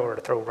an arrow or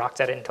to throw rocks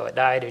at it until it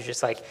died. It was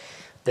just like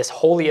this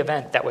holy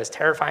event that was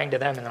terrifying to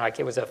them, and like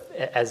it was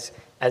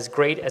as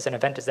great as an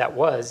event as that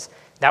was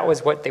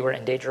what they were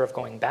in danger of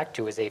going back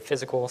to, is a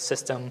physical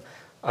system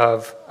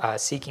of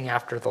seeking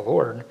after the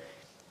Lord.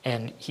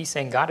 And he's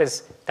saying that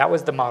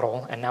was the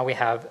model, and now we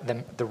have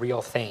the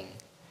real thing.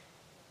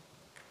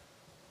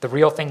 The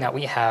real thing that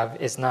we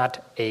have is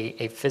not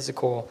a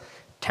physical,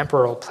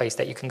 temporal place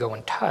that you can go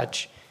and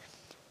touch,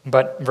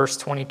 but verse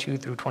 22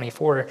 through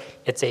 24,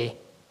 it's a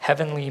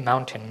heavenly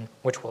mountain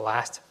which will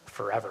last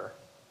forever.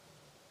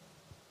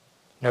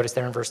 Notice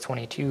there in verse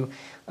 22,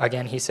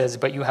 again he says,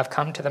 but you have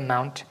come to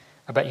Mount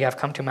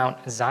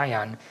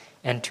Zion,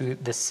 and to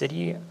the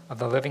city of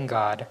the living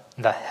God,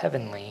 the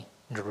heavenly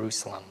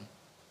Jerusalem.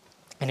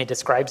 And he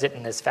describes it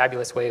in this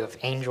fabulous way of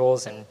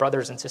angels and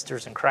brothers and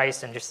sisters in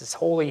Christ, and just this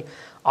holy,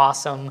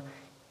 awesome,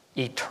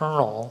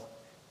 eternal,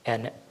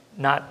 and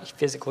not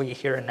physically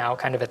here and now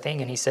kind of a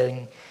thing. And he's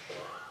saying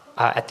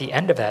at the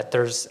end of that,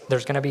 there's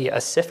going to be a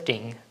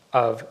sifting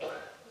of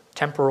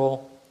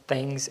temporal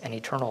things and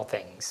eternal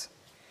things.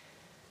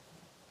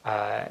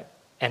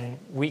 And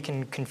we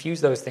can confuse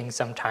those things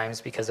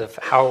sometimes because of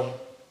how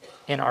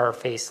in our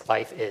face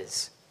life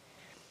is.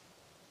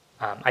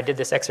 I did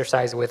this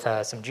exercise with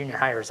some junior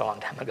hires a long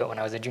time ago when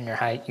I was a junior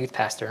high youth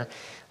pastor.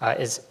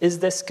 Is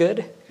this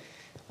good?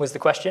 Was the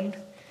question.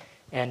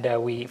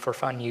 And we, for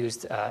fun,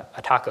 used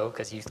a taco,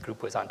 because youth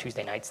group was on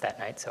Tuesday nights that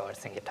night, so I was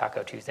thinking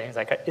Taco Tuesday. It's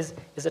like, is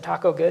a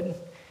taco good?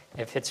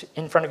 If it's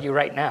in front of you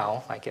right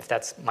now, like if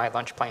that's my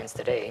lunch plans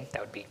today,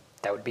 that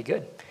would be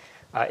good.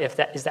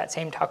 Is that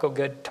same taco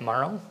good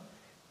tomorrow?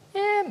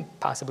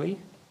 Possibly.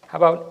 How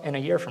about in a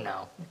year from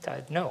now?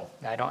 No,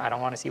 I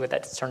don't want to see what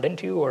that's turned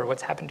into or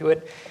what's happened to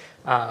it.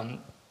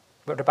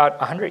 What about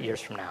 100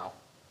 years from now?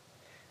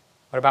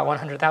 What about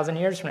 100,000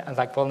 years from now? I was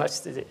like, well,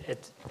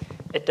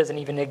 it doesn't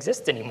even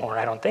exist anymore,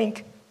 I don't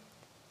think.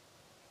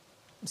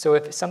 So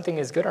if something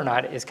is good or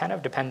not is kind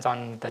of depends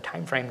on the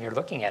time frame you're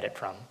looking at it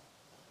from.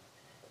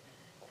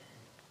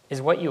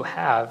 Is what you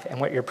have and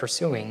what you're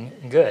pursuing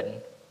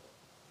good?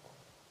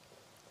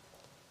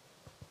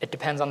 It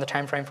depends on the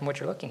time frame from which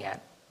you're looking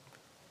at.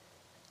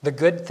 The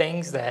good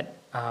things that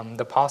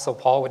the Apostle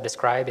Paul would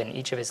describe in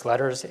each of his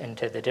letters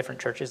into the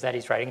different churches that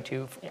he's writing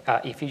to,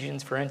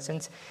 Ephesians, for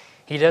instance,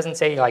 he doesn't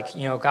say, like,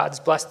 God's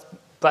blessed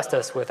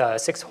us with a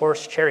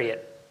 6-horse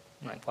chariot.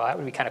 I'm like, well, that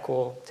would be kind of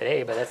cool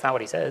today, but that's not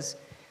what he says.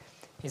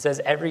 He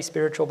says every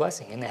spiritual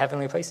blessing in the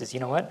heavenly places. You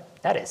know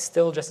what? That is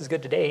still just as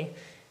good today,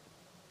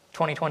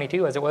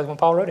 2022, as it was when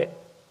Paul wrote it.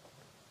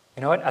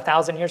 You know what?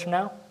 1,000 years from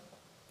now,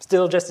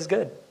 still just as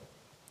good.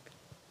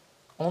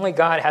 Only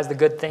God has the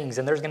good things,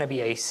 and there's going to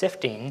be a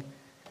sifting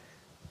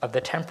of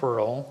the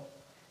temporal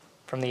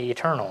from the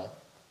eternal.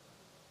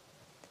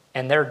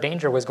 And their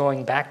danger was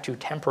going back to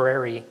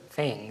temporary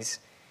things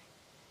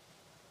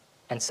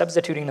and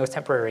substituting those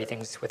temporary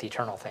things with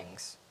eternal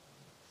things.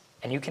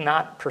 And you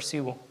cannot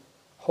pursue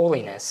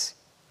holiness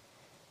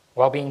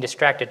while being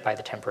distracted by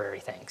the temporary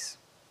things.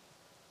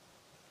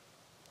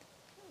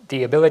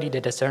 The ability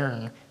to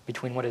discern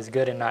between what is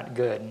good and not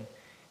good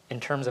in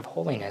terms of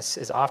holiness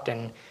is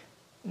often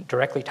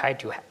directly tied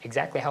to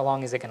exactly how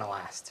long is it going to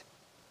last.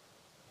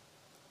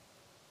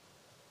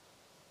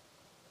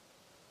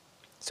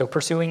 So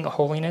pursuing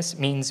holiness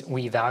means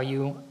we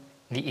value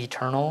the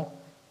eternal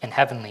and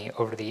heavenly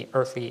over the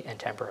earthly and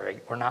temporary.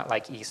 We're not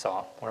like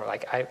Esau. We're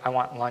like, I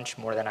want lunch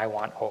more than I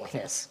want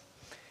holiness.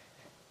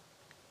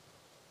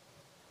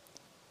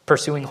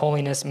 Pursuing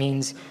holiness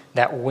means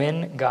that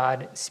when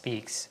God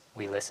speaks,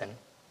 we listen.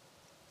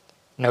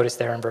 Notice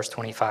there in verse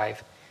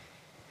 25,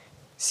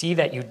 see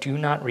that you do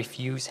not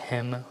refuse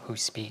him who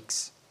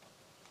speaks.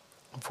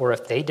 For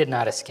if they did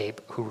not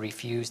escape who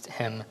refused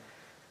him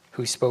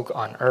who spoke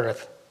on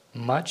earth,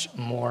 much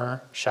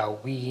more shall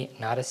we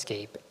not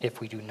escape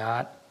if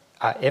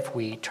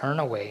we turn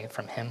away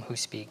from him who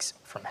speaks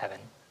from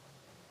heaven.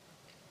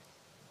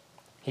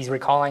 He's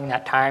recalling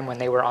that time when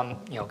they were on,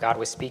 God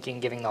was speaking,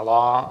 giving the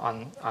law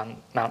on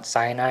Mount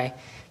Sinai,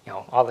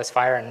 all this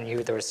fire,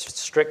 and there was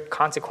strict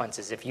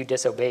consequences if you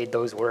disobeyed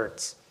those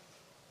words.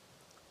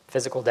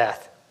 Physical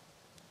death.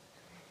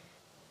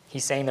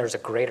 He's saying there's a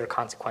greater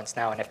consequence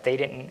now, and if they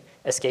didn't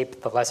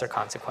escape the lesser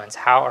consequence,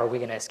 how are we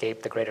going to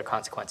escape the greater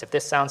consequence? If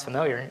this sounds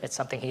familiar, it's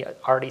something he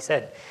already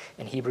said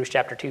in Hebrews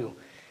chapter 2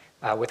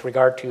 with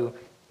regard to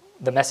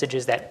the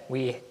messages that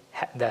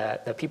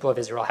the people of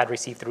Israel had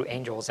received through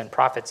angels and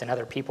prophets and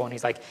other people. And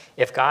he's like,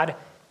 if God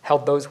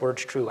held those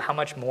words true, how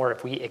much more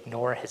if we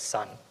ignore his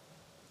son?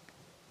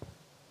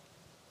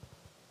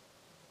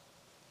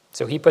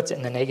 So he puts it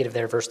in the negative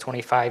there, verse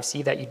 25,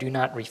 see that you do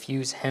not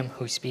refuse him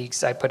who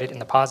speaks. I put it in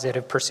the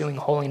positive. Pursuing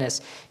holiness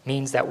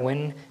means that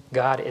when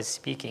God is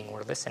speaking,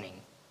 we're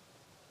listening.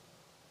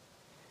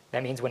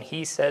 That means when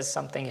he says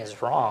something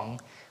is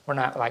wrong, we're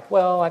not like,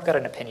 well, I've got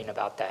an opinion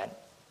about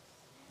that.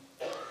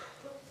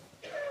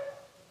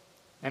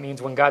 That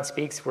means when God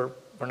speaks, we're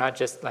not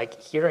just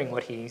like hearing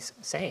what he's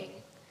saying.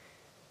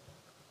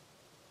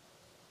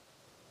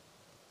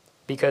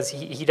 Because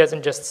he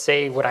doesn't just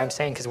say what I'm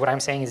saying, because what I'm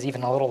saying is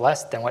even a little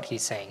less than what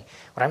he's saying.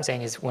 What I'm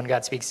saying is when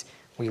God speaks,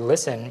 we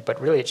listen, but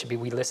really it should be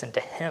we listen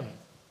to him.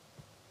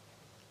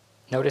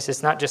 Notice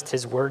it's not just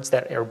his words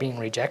that are being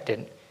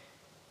rejected.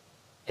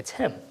 It's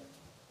him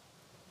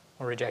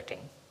we're rejecting.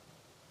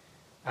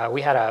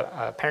 We had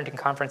a parenting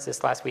conference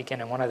this last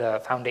weekend, and one of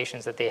the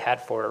foundations that they had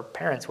for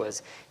parents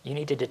was you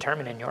need to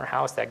determine in your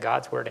house that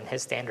God's word and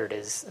his standard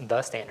is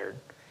the standard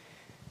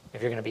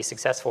if you're going to be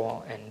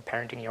successful in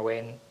parenting your way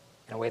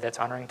in a way that's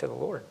honoring to the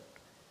Lord.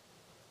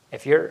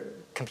 If you're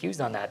confused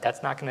on that,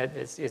 that's not going to,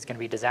 it's going to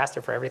be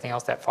disaster for everything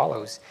else that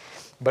follows.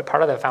 But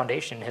part of the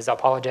foundation, his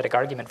apologetic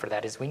argument for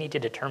that is we need to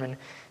determine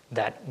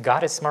that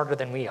God is smarter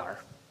than we are.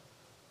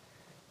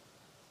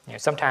 You know,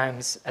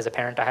 sometimes as a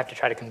parent, I have to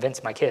try to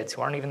convince my kids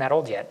who aren't even that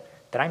old yet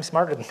that I'm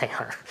smarter than they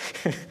are.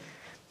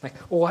 Like,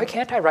 well, why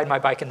can't I ride my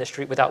bike in the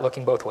street without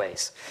looking both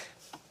ways?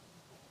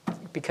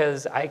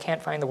 Because I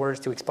can't find the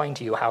words to explain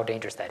to you how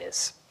dangerous that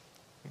is.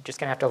 You're just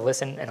going to have to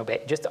listen and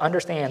obey. Just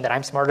understand that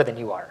I'm smarter than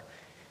you are.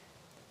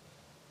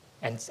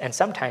 And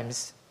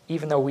sometimes,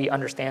 even though we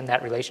understand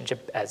that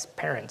relationship as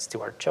parents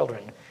to our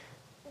children,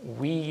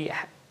 we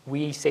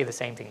say the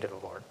same thing to the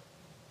Lord.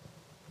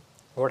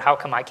 Lord, how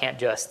come I can't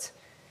just,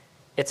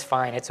 it's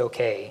fine, it's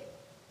okay.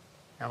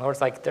 And the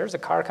Lord's like, there's a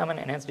car coming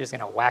and it's just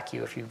going to whack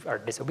you if you are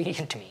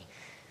disobedient to me.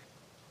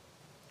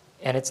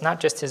 And it's not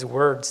just his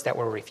words that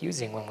we're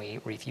refusing when we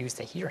refuse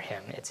to hear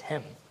him, it's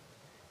him.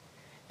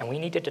 And we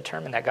need to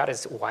determine that God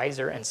is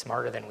wiser and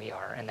smarter than we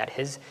are, and that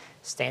his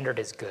standard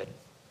is good.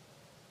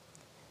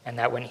 And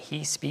that when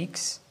he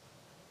speaks,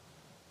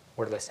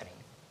 we're listening.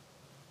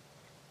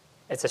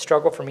 It's a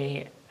struggle for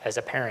me as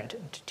a parent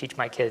to teach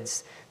my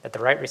kids that the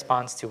right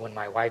response to when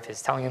my wife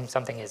is telling them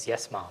something is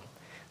yes, mom.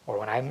 Or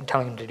when I'm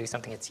telling them to do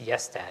something, it's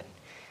yes, dad.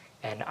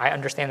 And I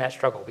understand that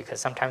struggle because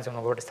sometimes when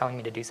the Lord is telling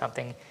me to do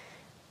something,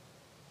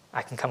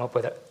 I can come up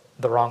with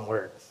the wrong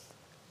word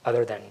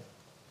other than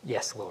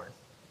yes, Lord.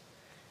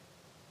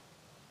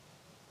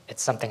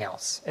 It's something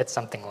else. It's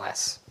something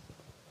less.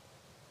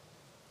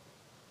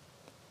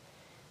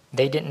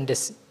 They didn't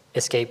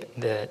escape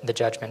the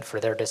judgment for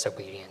their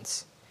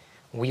disobedience.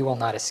 We will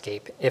not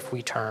escape if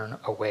we turn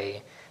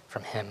away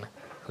from him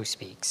who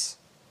speaks.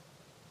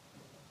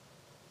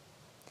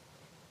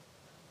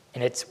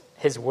 And it's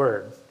his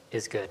word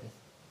is good.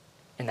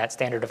 In that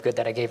standard of good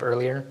that I gave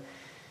earlier,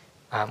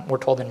 we're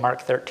told in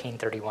Mark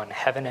 13:31,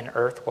 heaven and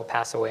earth will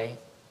pass away.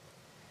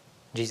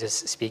 Jesus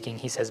speaking,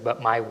 he says,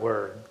 but my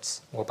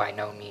words will by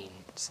no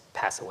means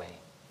pass away.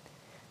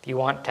 If you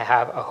want to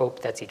have a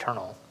hope that's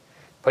eternal,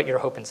 put your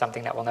hope in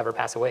something that will never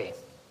pass away,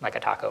 like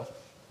a taco,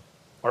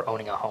 or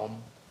owning a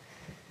home,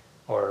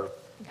 or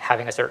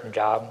having a certain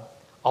job.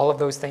 All of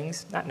those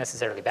things, not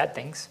necessarily bad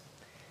things,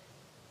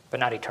 but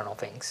not eternal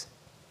things.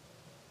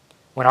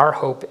 When our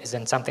hope is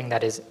in something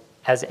that is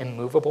as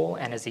immovable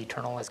and as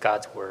eternal as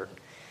God's word,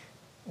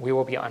 we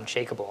will be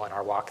unshakable in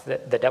our walk.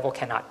 The devil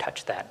cannot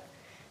touch that.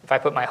 If I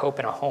put my hope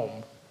in a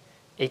home,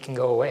 it can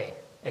go away.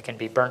 It can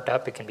be burnt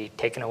up. It can be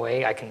taken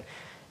away. I can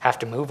have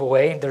to move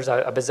away. There's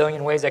a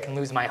bazillion ways I can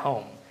lose my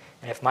home.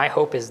 And if my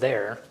hope is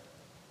there,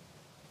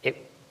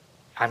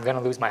 I'm going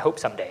to lose my hope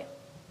someday.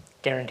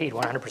 Guaranteed,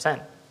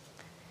 100%.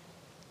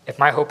 If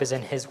my hope is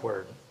in his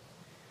word,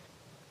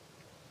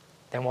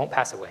 then it won't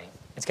pass away.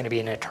 It's going to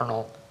be an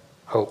eternal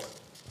hope.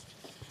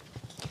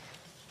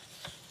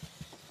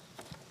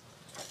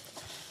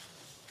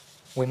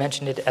 We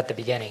mentioned it at the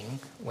beginning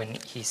when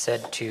he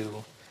said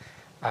to,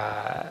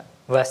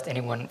 lest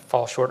anyone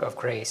fall short of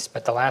grace,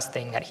 but the last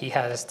thing that he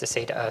has to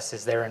say to us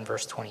is there in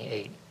verse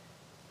 28.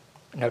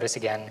 Notice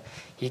again,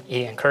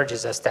 he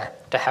encourages us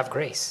to have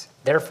grace.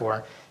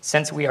 Therefore,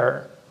 since we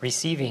are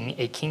receiving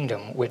a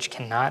kingdom which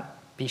cannot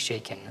be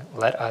shaken,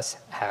 let us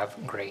have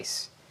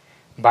grace,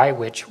 by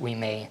which we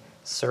may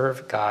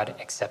serve God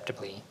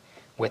acceptably,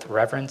 with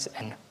reverence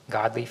and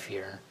godly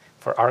fear,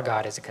 for our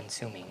God is a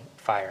consuming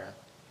fire.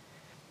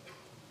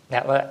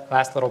 That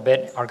last little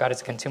bit, our God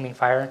is a consuming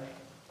fire,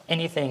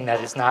 anything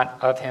that is not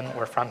of him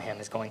or from him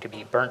is going to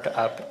be burnt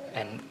up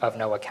and of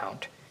no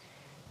account.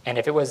 And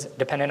if it was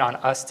dependent on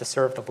us to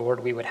serve the Lord,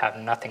 we would have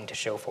nothing to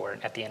show for it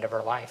at the end of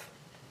our life.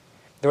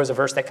 There was a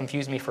verse that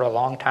confused me for a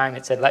long time.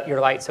 It said, let your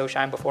light so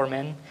shine before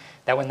men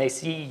that when they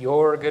see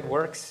your good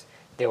works,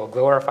 they will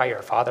glorify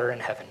your Father in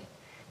heaven.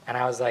 And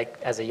I was like,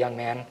 as a young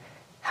man,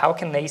 how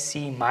can they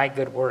see my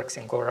good works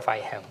and glorify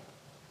him?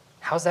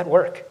 How's that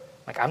work?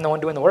 Like, I'm the one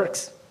doing the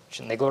works.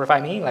 Shouldn't they glorify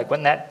me? Like,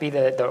 wouldn't that be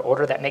the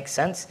order that makes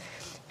sense?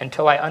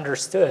 Until I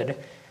understood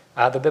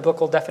the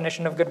biblical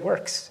definition of good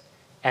works.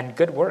 And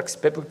good works,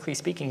 biblically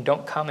speaking,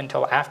 don't come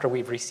until after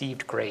we've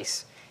received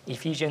grace.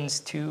 Ephesians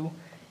 2,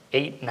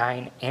 8,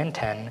 9, and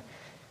 10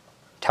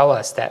 tell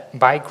us that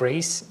by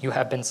grace you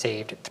have been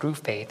saved through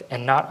faith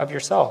and not of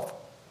yourself.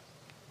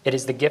 It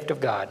is the gift of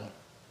God,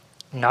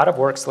 not of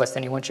works, lest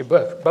anyone should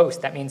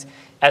boast. That means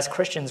as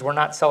Christians, we're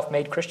not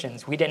self-made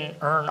Christians. We didn't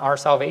earn our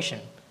salvation.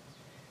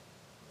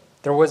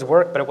 There was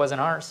work, but it wasn't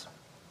ours.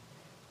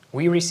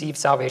 We receive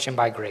salvation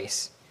by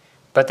grace.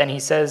 But then he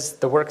says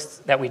the works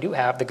that we do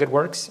have, the good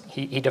works,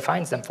 he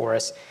defines them for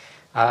us.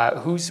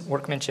 Whose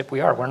workmanship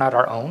we are. We're not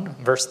our own.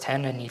 Verse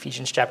 10 in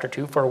Ephesians chapter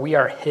 2, for we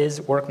are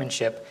his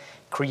workmanship,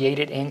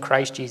 created in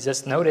Christ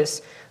Jesus.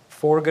 Notice,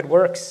 for good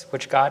works,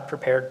 which God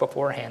prepared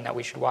beforehand that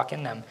we should walk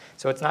in them.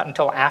 So it's not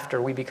until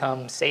after we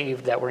become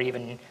saved that we're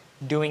even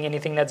doing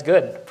anything that's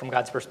good from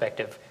God's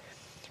perspective.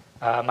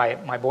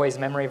 My boy's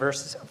memory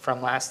verse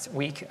from last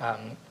week,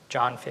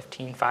 John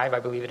 15:5, I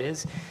believe it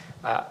is.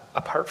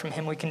 Apart from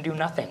him, we can do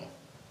nothing.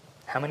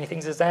 How many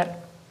things is that?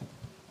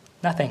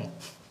 Nothing.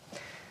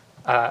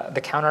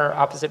 The counter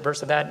opposite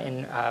verse of that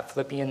in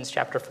Philippians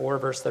chapter 4,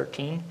 verse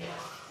 13.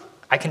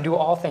 I can do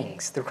all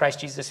things through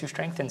Christ Jesus who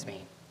strengthens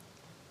me.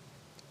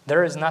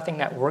 There is nothing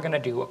that we're going to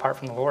do apart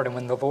from the Lord. And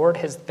when the Lord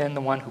has been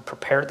the one who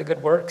prepared the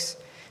good works,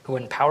 who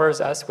empowers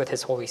us with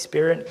his Holy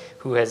Spirit,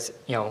 who has,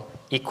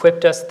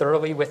 equipped us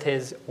thoroughly with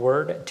his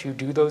word to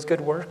do those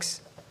good works,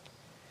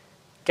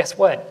 guess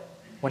what?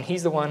 When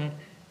he's the one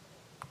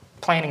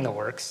planning the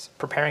works,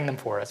 preparing them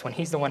for us, when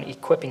he's the one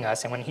equipping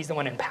us, and when he's the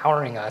one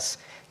empowering us,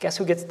 guess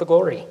who gets the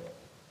glory?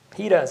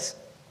 He does.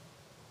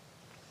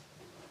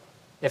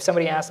 If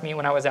somebody asked me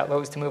when I was at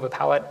Lowe's to move a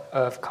pallet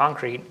of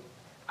concrete,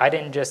 I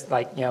didn't just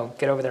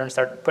get over there and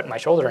start putting my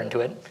shoulder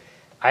into it.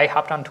 I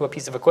hopped onto a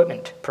piece of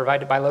equipment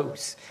provided by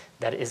Lowe's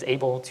that is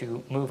able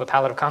to move a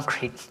pallet of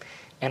concrete.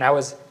 And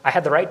I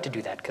had the right to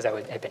do that because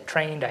I had been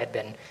trained, I had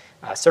been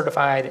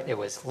certified. It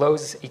was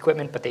Lowe's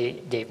equipment, but they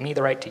gave me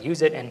the right to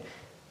use it. And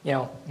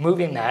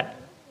moving that,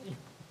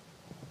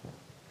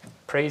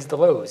 praise the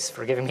Lowe's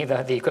for giving me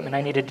the equipment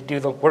I needed to do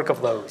the work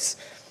of Lowe's,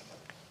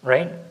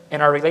 right?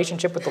 In our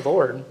relationship with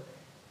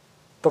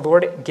the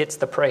Lord gets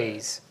the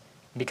praise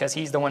because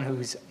he's the one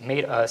who's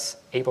made us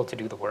able to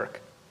do the work.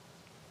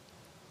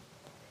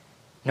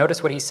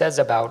 Notice what he says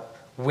about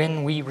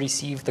when we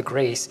receive the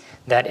grace,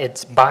 that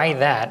it's by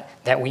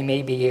that we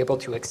may be able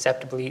to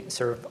acceptably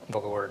serve the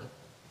Lord.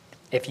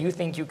 If you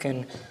think you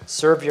can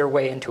serve your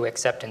way into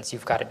acceptance,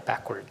 you've got it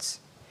backwards.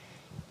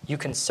 You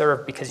can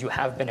serve because you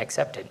have been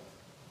accepted,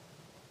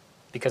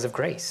 because of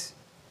grace.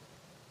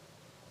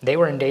 They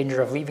were in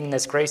danger of leaving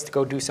this grace to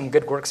go do some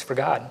good works for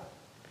God.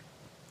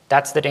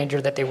 That's the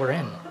danger that they were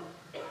in.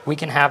 We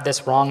can have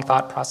this wrong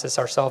thought process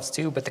ourselves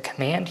too, but the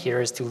command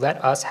here is to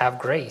let us have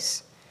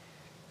grace,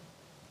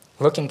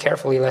 looking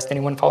carefully lest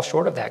anyone fall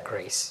short of that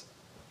grace.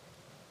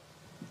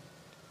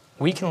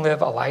 We can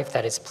live a life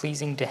that is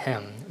pleasing to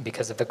him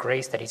because of the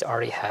grace that he's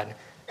already had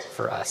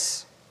for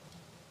us.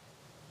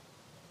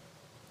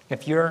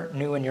 If you're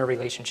new in your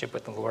relationship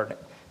with the Lord,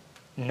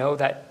 know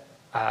that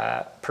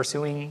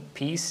pursuing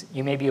peace,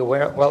 you may be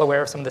well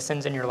aware of some of the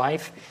sins in your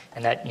life,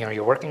 and that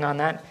you're working on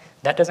that.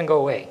 That doesn't go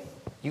away.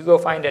 You go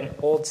find an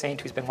old saint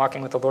who's been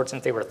walking with the Lord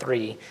since they were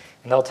 3,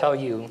 and they'll tell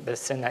you the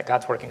sin that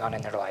God's working on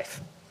in their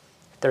life.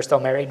 If they're still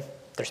married,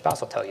 their spouse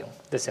will tell you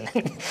the sin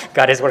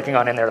God is working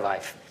on in their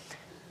life.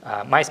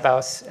 My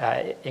spouse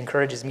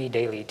encourages me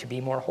daily to be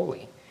more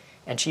holy,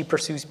 and she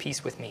pursues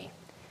peace with me,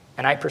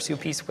 and I pursue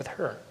peace with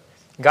her.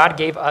 God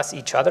gave us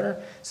each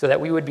other so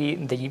that we would be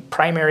the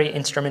primary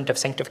instrument of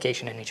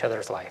sanctification in each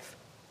other's life.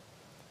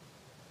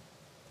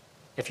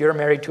 If you're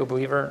married to a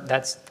believer,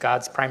 that's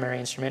God's primary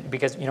instrument,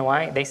 because you know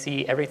why? They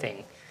see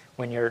everything.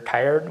 When you're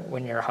tired,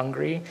 when you're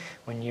hungry,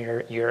 when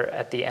you're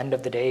at the end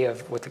of the day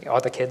with all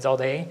the kids all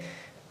day,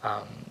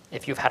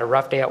 if you've had a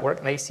rough day at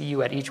work, they see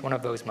you at each one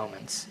of those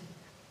moments.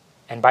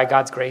 And by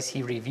God's grace,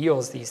 he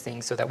reveals these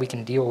things so that we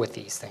can deal with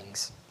these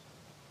things.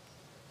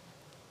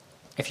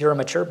 If you're a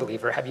mature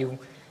believer, have you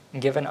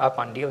given up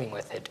on dealing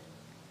with it?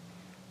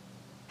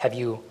 Have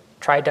you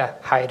tried to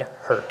hide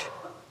hurt?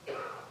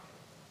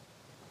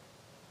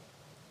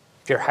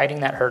 If you're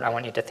hiding that hurt, I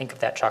want you to think of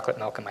that chocolate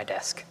milk on my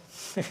desk.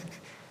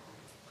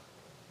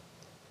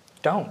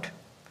 Don't.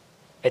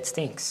 It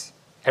stinks.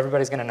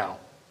 Everybody's going to know.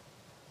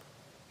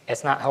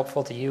 It's not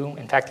helpful to you.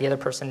 In fact, the other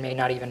person may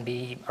not even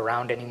be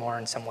around anymore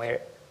in some way,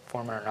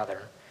 form or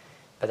another.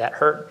 But that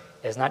hurt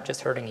is not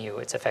just hurting you,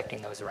 it's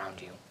affecting those around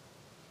you.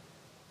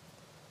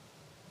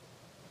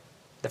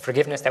 The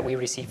forgiveness that we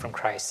receive from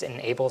Christ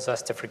enables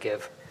us to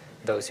forgive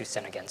those who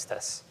sin against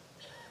us.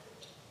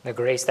 The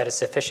grace that is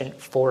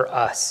sufficient for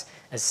us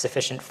is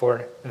sufficient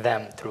for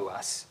them through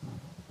us.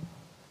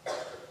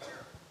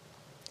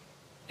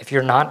 If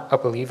you're not a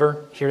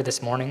believer here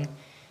this morning,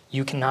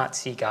 you cannot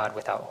see God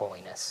without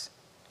holiness.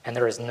 And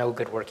there is no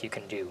good work you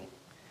can do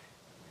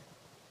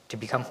to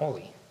become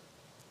holy.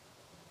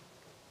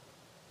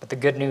 But the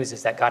good news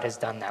is that God has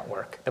done that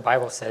work. The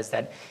Bible says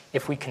that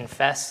if we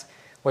confess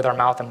with our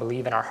mouth and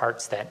believe in our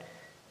hearts that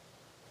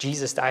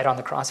Jesus died on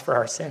the cross for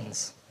our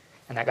sins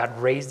and that God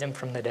raised him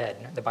from the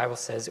dead, the Bible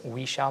says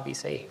we shall be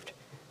saved.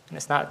 And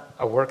it's not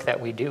a work that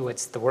we do,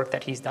 it's the work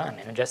that he's done.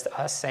 And just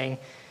us saying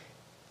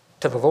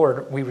to the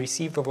Lord, we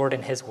receive the Lord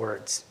in his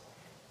words.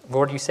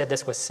 Lord, you said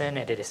this was sin,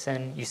 and it is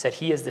sin. You said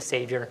he is the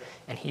Savior,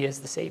 and he is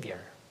the Savior.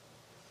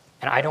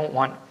 And I don't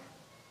want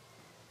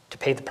to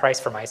pay the price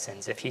for my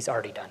sins if he's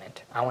already done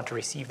it. I want to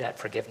receive that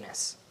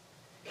forgiveness.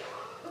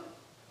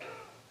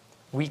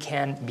 We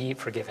can be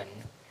forgiven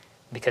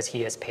because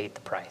he has paid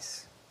the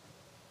price.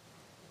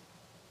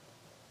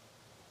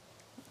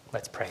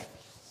 Let's pray.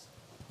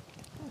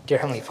 Dear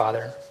Heavenly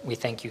Father, we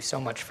thank you so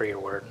much for your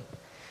word,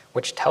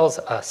 which tells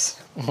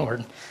us,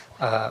 Lord,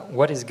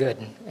 what is good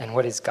and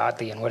what is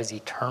godly and what is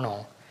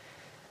eternal.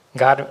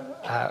 God,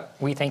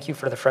 we thank you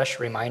for the fresh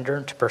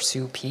reminder to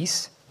pursue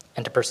peace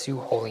and to pursue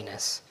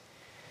holiness.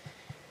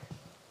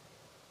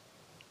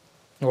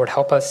 Lord,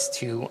 help us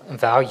to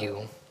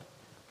value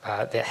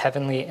the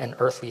heavenly and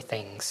earthly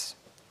things,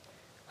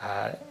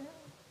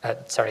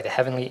 the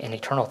heavenly and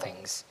eternal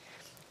things.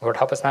 Lord,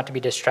 help us not to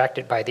be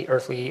distracted by the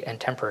earthly and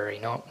temporary,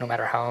 no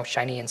matter how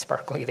shiny and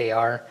sparkly they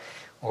are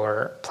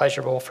or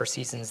pleasurable for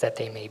seasons that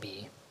they may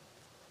be.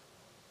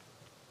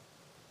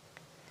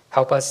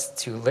 Help us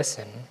to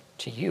listen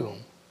to you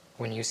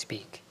when you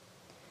speak,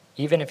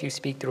 even if you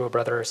speak through a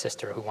brother or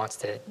sister who wants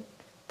to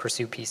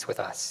pursue peace with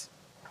us.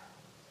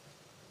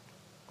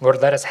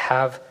 Lord, let us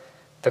have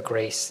the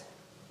grace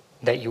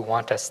that you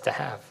want us to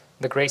have,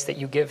 the grace that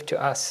you give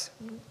to us.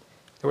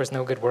 There was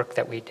no good work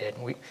that we did.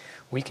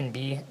 We can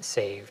be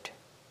saved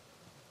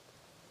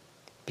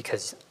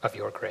because of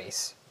your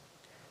grace.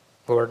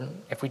 Lord,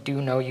 if we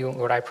do know you,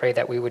 Lord, I pray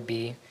that we would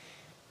be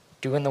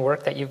doing the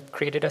work that you've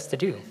created us to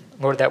do.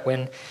 Lord, that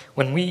when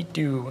we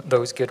do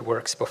those good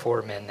works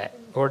before men, that,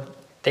 Lord,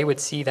 they would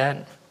see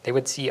that, they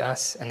would see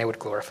us, and they would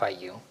glorify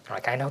you. They're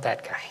like, I know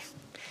that guy.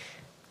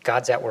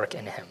 God's at work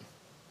in him.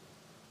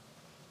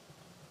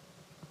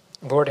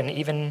 Lord, and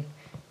even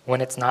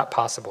when it's not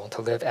possible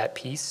to live at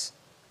peace,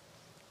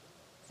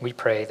 we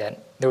pray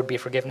that there would be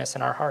forgiveness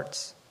in our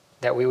hearts,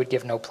 that we would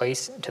give no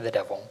place to the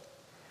devil.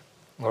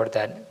 Lord,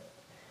 that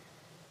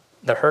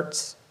the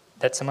hurts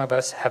that some of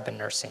us have been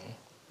nursing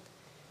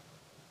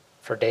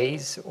for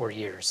days or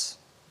years,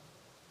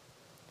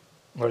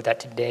 Lord,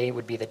 that today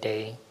would be the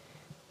day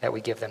that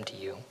we give them to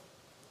you,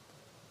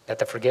 that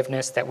the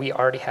forgiveness that we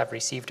already have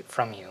received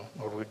from you,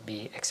 Lord, would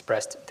be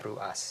expressed through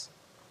us,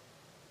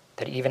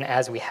 that even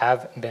as we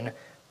have been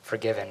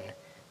forgiven,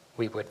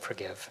 we would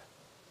forgive.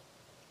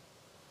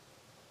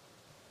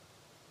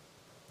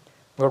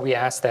 Lord, we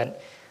ask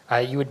that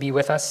you would be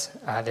with us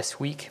this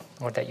week,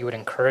 Lord, that you would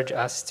encourage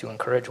us to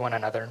encourage one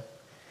another.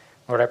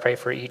 Lord, I pray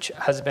for each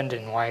husband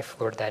and wife,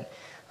 Lord, that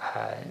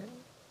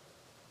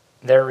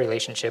their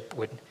relationship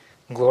would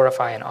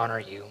glorify and honor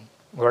you.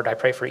 Lord, I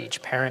pray for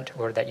each parent,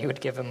 Lord, that you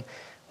would give them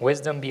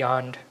wisdom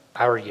beyond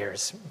our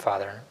years,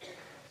 Father.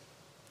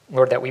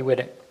 Lord, that we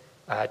would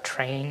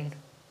train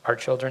our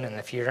children in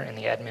the fear and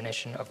the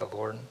admonition of the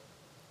Lord.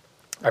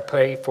 I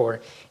pray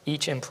for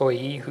each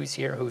employee who's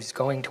here, who's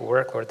going to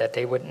work, Lord, that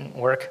they wouldn't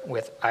work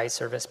with eye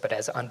service, but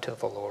as unto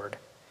the Lord.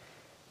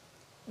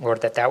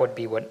 Lord, that would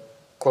be what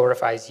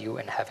glorifies you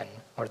in heaven,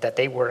 Lord, that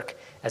they work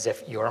as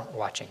if you're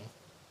watching.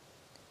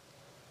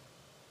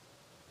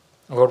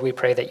 Lord, we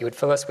pray that you would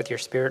fill us with your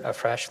Spirit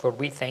afresh. Lord,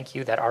 we thank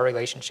you that our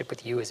relationship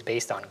with you is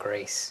based on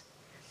grace.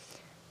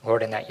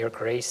 Lord, and that your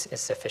grace is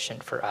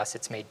sufficient for us.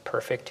 It's made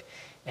perfect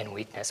in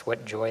weakness.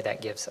 What joy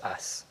that gives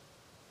us.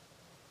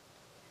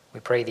 We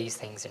pray these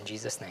things in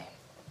Jesus' name.